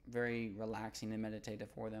it's very relaxing and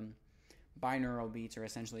meditative for them. Binaural beats are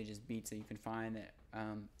essentially just beats that you can find that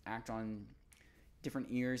act on different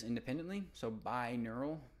ears independently. So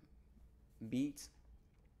binaural beats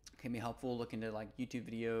can be helpful. Look into like YouTube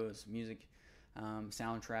videos, music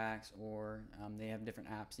soundtracks, or they have different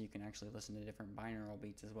apps that you can actually listen to different binaural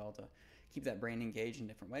beats as well to keep that brain engaged in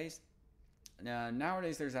different ways.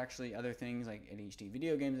 Nowadays, there's actually other things like ADHD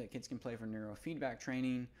video games that kids can play for neurofeedback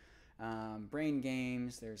training, brain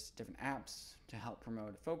games. There's different apps to help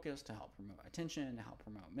promote focus, to help promote attention, to help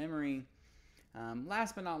promote memory.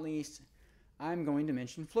 Last but not least, I'm going to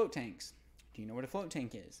mention float tanks. Do you know what a float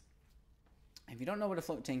tank is? If you don't know what a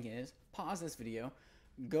float tank is, pause this video,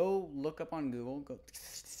 go look up on Google, go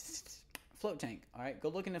float tank, all right? Go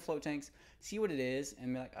look into float tanks, see what it is,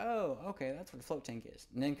 and be like, oh, okay, that's what a float tank is,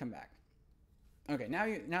 and then come back. Okay, now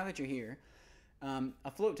that you're here,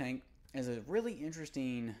 a float tank is a really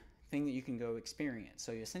interesting thing that you can go experience.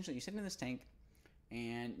 So you sit in this tank,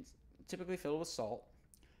 and it's typically filled with salt,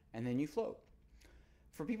 and then you float.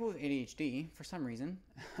 For people with ADHD, for some reason,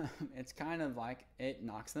 it's kind of like it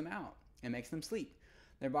knocks them out. It makes them sleep.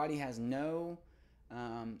 Their body has no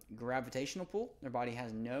gravitational pull. Their body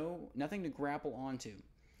has nothing to grapple onto.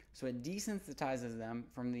 So it desensitizes them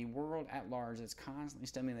from the world at large that's constantly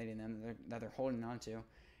stimulating them, that they're holding onto,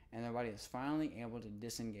 and their body is finally able to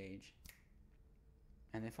disengage.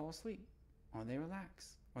 And they fall asleep, or they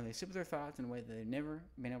relax, or they sit with their thoughts in a way that they've never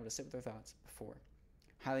been able to sit with their thoughts before.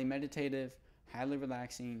 Highly meditative, highly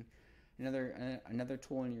relaxing, another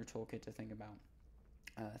tool in your toolkit to think about.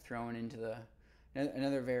 Throwing into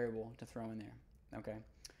another variable to throw in there. Okay,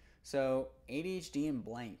 so ADHD and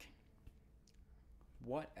blank.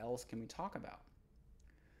 What else can we talk about?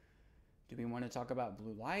 Do we want to talk about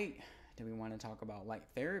blue light? Do we want to talk about light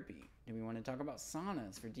therapy? Do we want to talk about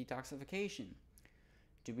saunas for detoxification?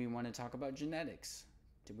 Do we want to talk about genetics?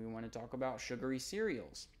 Do we want to talk about sugary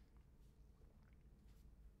cereals?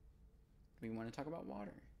 Do we want to talk about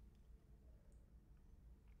water?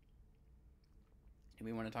 Do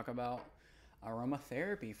we want to talk about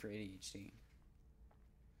aromatherapy for ADHD?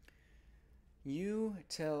 You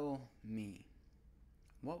tell me.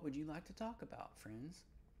 What would you like to talk about, friends?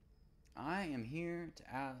 I am here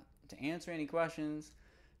to answer any questions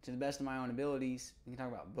to the best of my own abilities. We can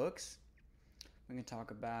talk about books. We can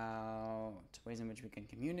talk about ways in which we can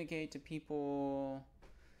communicate to people.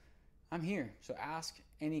 I'm here, so ask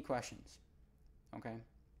any questions, okay?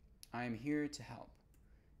 I am here to help.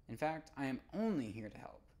 In fact, I am only here to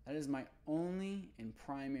help. That is my only and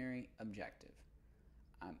primary objective.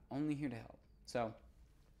 I'm only here to help. So,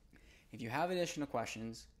 if you have additional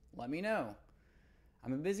questions, let me know.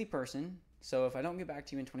 I'm a busy person, so if I don't get back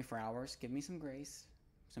to you in 24 hours, give me some grace,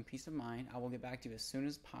 some peace of mind. I will get back to you as soon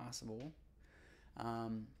as possible,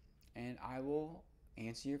 and I will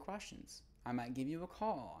answer your questions. I might give you a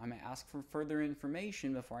call. I might ask for further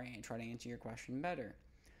information before I try to answer your question better.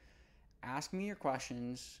 Ask me your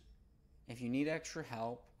questions. If you need extra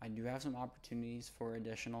help, I do have some opportunities for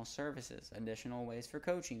additional services, additional ways for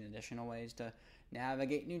coaching, additional ways to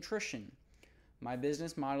navigate nutrition. My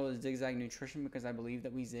business model is ZigZagNutrition because I believe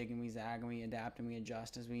that we zig and we zag and we adapt and we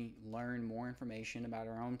adjust as we learn more information about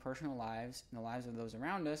our own personal lives and the lives of those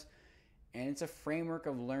around us. And it's a framework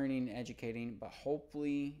of learning and educating, but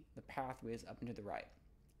hopefully the pathway is up and to the right.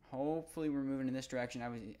 Hopefully we're moving in this direction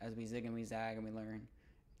as we zig and we zag and we learn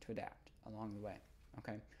to adapt along the way.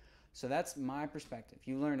 Okay, so that's my perspective.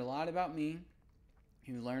 You learned a lot about me.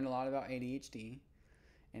 You learned a lot about ADHD.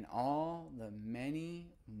 and all the many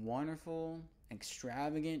wonderful,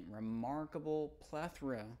 extravagant, remarkable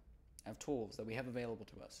plethora of tools that we have available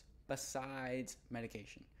to us besides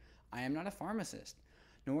medication. I am not a pharmacist,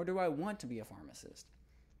 nor do I want to be a pharmacist.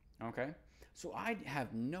 Okay? So I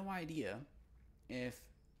have no idea if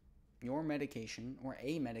your medication or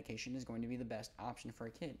a medication is going to be the best option for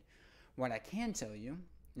a kid. What I can tell you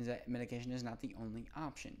is that medication is not the only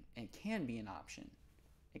option. It can be an option.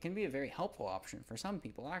 It can be a very helpful option for some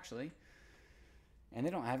people, actually. And they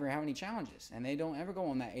don't ever have any challenges. And they don't ever go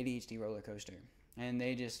on that ADHD roller coaster. And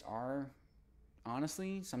they just are,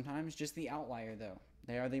 honestly, sometimes just the outlier, though.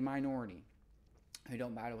 They are the minority who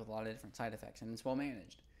don't battle with a lot of different side effects. And it's well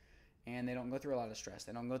managed. And they don't go through a lot of stress.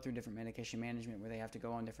 They don't go through different medication management where they have to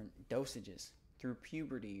go on different dosages through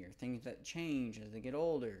puberty or things that change as they get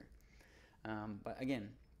older. But again,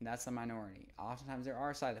 that's the minority. Oftentimes there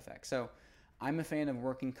are side effects. So I'm a fan of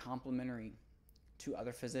working complementary to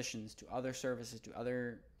other physicians, to other services, to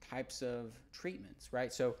other types of treatments,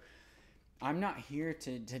 right? So I'm not here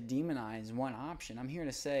to demonize one option. I'm here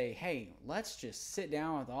to say, hey, let's just sit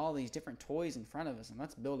down with all these different toys in front of us and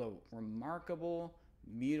let's build a remarkable,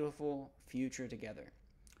 beautiful future together.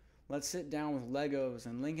 Let's sit down with Legos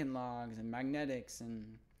and Lincoln Logs and magnetics and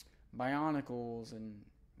Bionicles and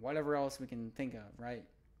whatever else we can think of, right?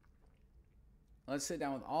 Let's sit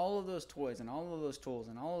down with all of those toys and all of those tools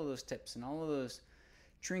and all of those tips and all of those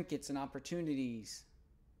trinkets and opportunities,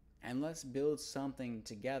 and let's build something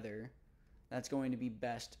together that's going to be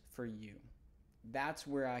best for you. That's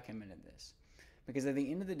where I come into this. Because at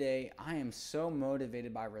the end of the day, I am so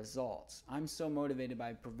motivated by results. I'm so motivated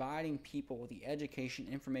by providing people with the education,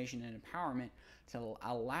 information, and empowerment to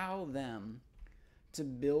allow them to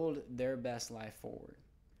build their best life forward.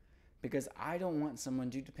 Because I don't want someone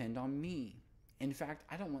to depend on me. In fact,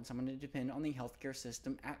 I don't want someone to depend on the healthcare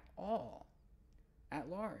system at all, at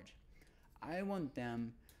large. I want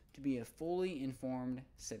them to be a fully informed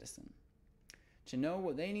citizen, to know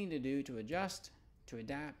what they need to do to adjust, to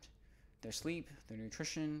adapt their sleep, their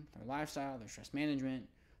nutrition, their lifestyle, their stress management,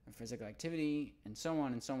 their physical activity, and so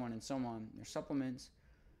on and so on and so on, their supplements,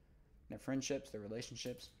 their friendships, their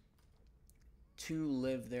relationships, to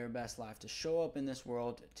live their best life, to show up in this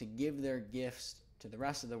world, to give their gifts to the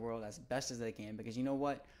rest of the world as best as they can. Because you know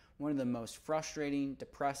what? One of the most frustrating,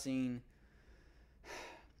 depressing,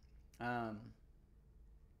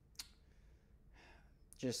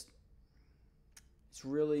 it's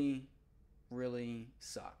really, really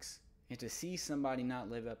sucks. And to see somebody not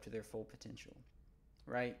live up to their full potential,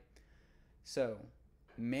 right? So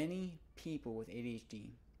many people with ADHD,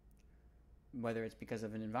 whether it's because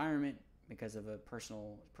of an environment, because of a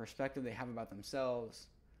personal perspective they have about themselves,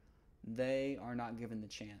 they are not given the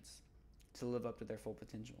chance to live up to their full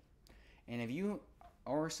potential. And if you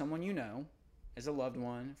or someone you know is a loved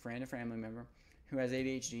one, friend, or family member who has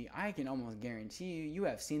ADHD, I can almost guarantee you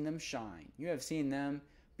have seen them shine. You have seen them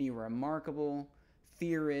be a remarkable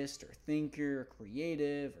theorist or thinker, or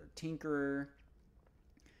creative or tinkerer.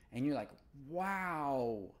 And you're like,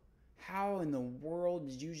 wow, how in the world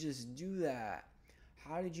did you just do that?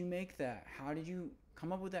 How did you make that? How did you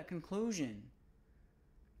come up with that conclusion?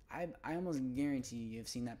 I almost guarantee you have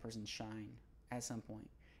seen that person shine at some point.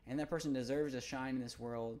 And that person deserves to shine in this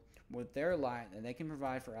world with their light that they can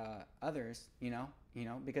provide for others, you know,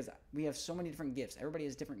 because we have so many different gifts. Everybody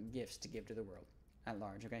has different gifts to give to the world at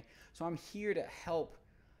large, okay? So I'm here to help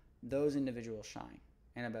those individuals shine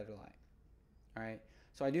in a better light, all right?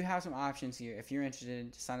 So I do have some options here. If you're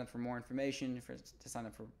interested to sign up for more information, to sign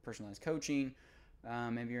up for personalized coaching,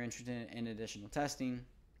 maybe you're interested in additional testing,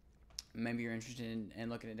 maybe you're interested in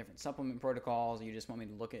looking at different supplement protocols, or you just want me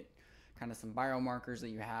to look at kind of some biomarkers that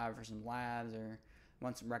you have for some labs, or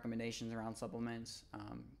want some recommendations around supplements,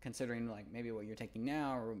 considering like maybe what you're taking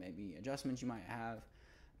now, or maybe adjustments you might have.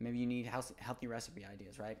 Maybe you need healthy recipe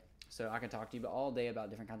ideas, right? So I can talk to you all day about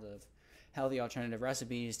different kinds of healthy alternative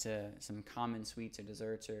recipes to some common sweets or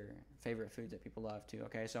desserts or favorite foods that people love too,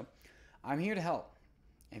 okay? So I'm here to help.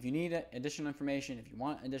 If you need additional information, if you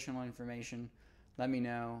want additional information, let me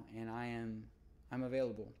know, and I'm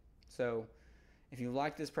available. So if you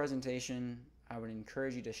like this presentation, I would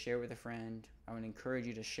encourage you to share with a friend. I would encourage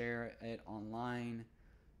you to share it online.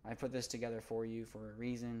 I put this together for you for a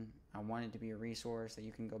reason. I want it to be a resource that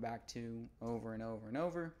you can go back to over and over and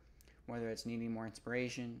over, whether it's needing more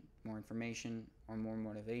inspiration, more information, or more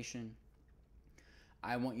motivation.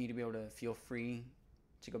 I want you to be able to feel free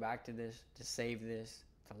to go back to this, to save this,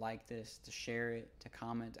 to like this, to share it, to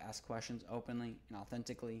comment, to ask questions openly and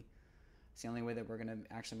authentically. It's the only way that we're going to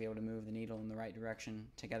actually be able to move the needle in the right direction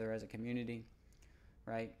together as a community,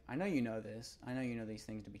 right? I know you know this. I know you know these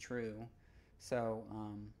things to be true. So,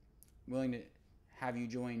 willing to have you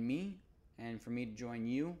join me and for me to join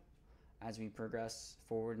you as we progress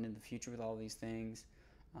forward into the future with all these things.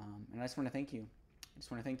 And I just want to thank you. I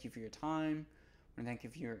just want to thank you for your time. I want to thank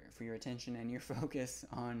you for your attention and your focus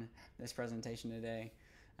on this presentation today.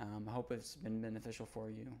 I hope it's been beneficial for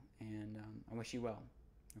you, and I wish you well.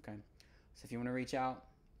 Okay, so if you want to reach out,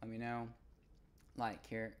 let me know. Like,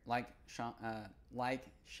 share,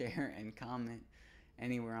 and comment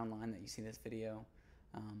anywhere online that you see this video,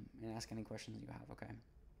 and ask any questions you have. Okay,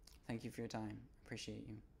 thank you for your time. Appreciate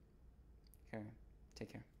you. Okay,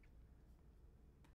 take care.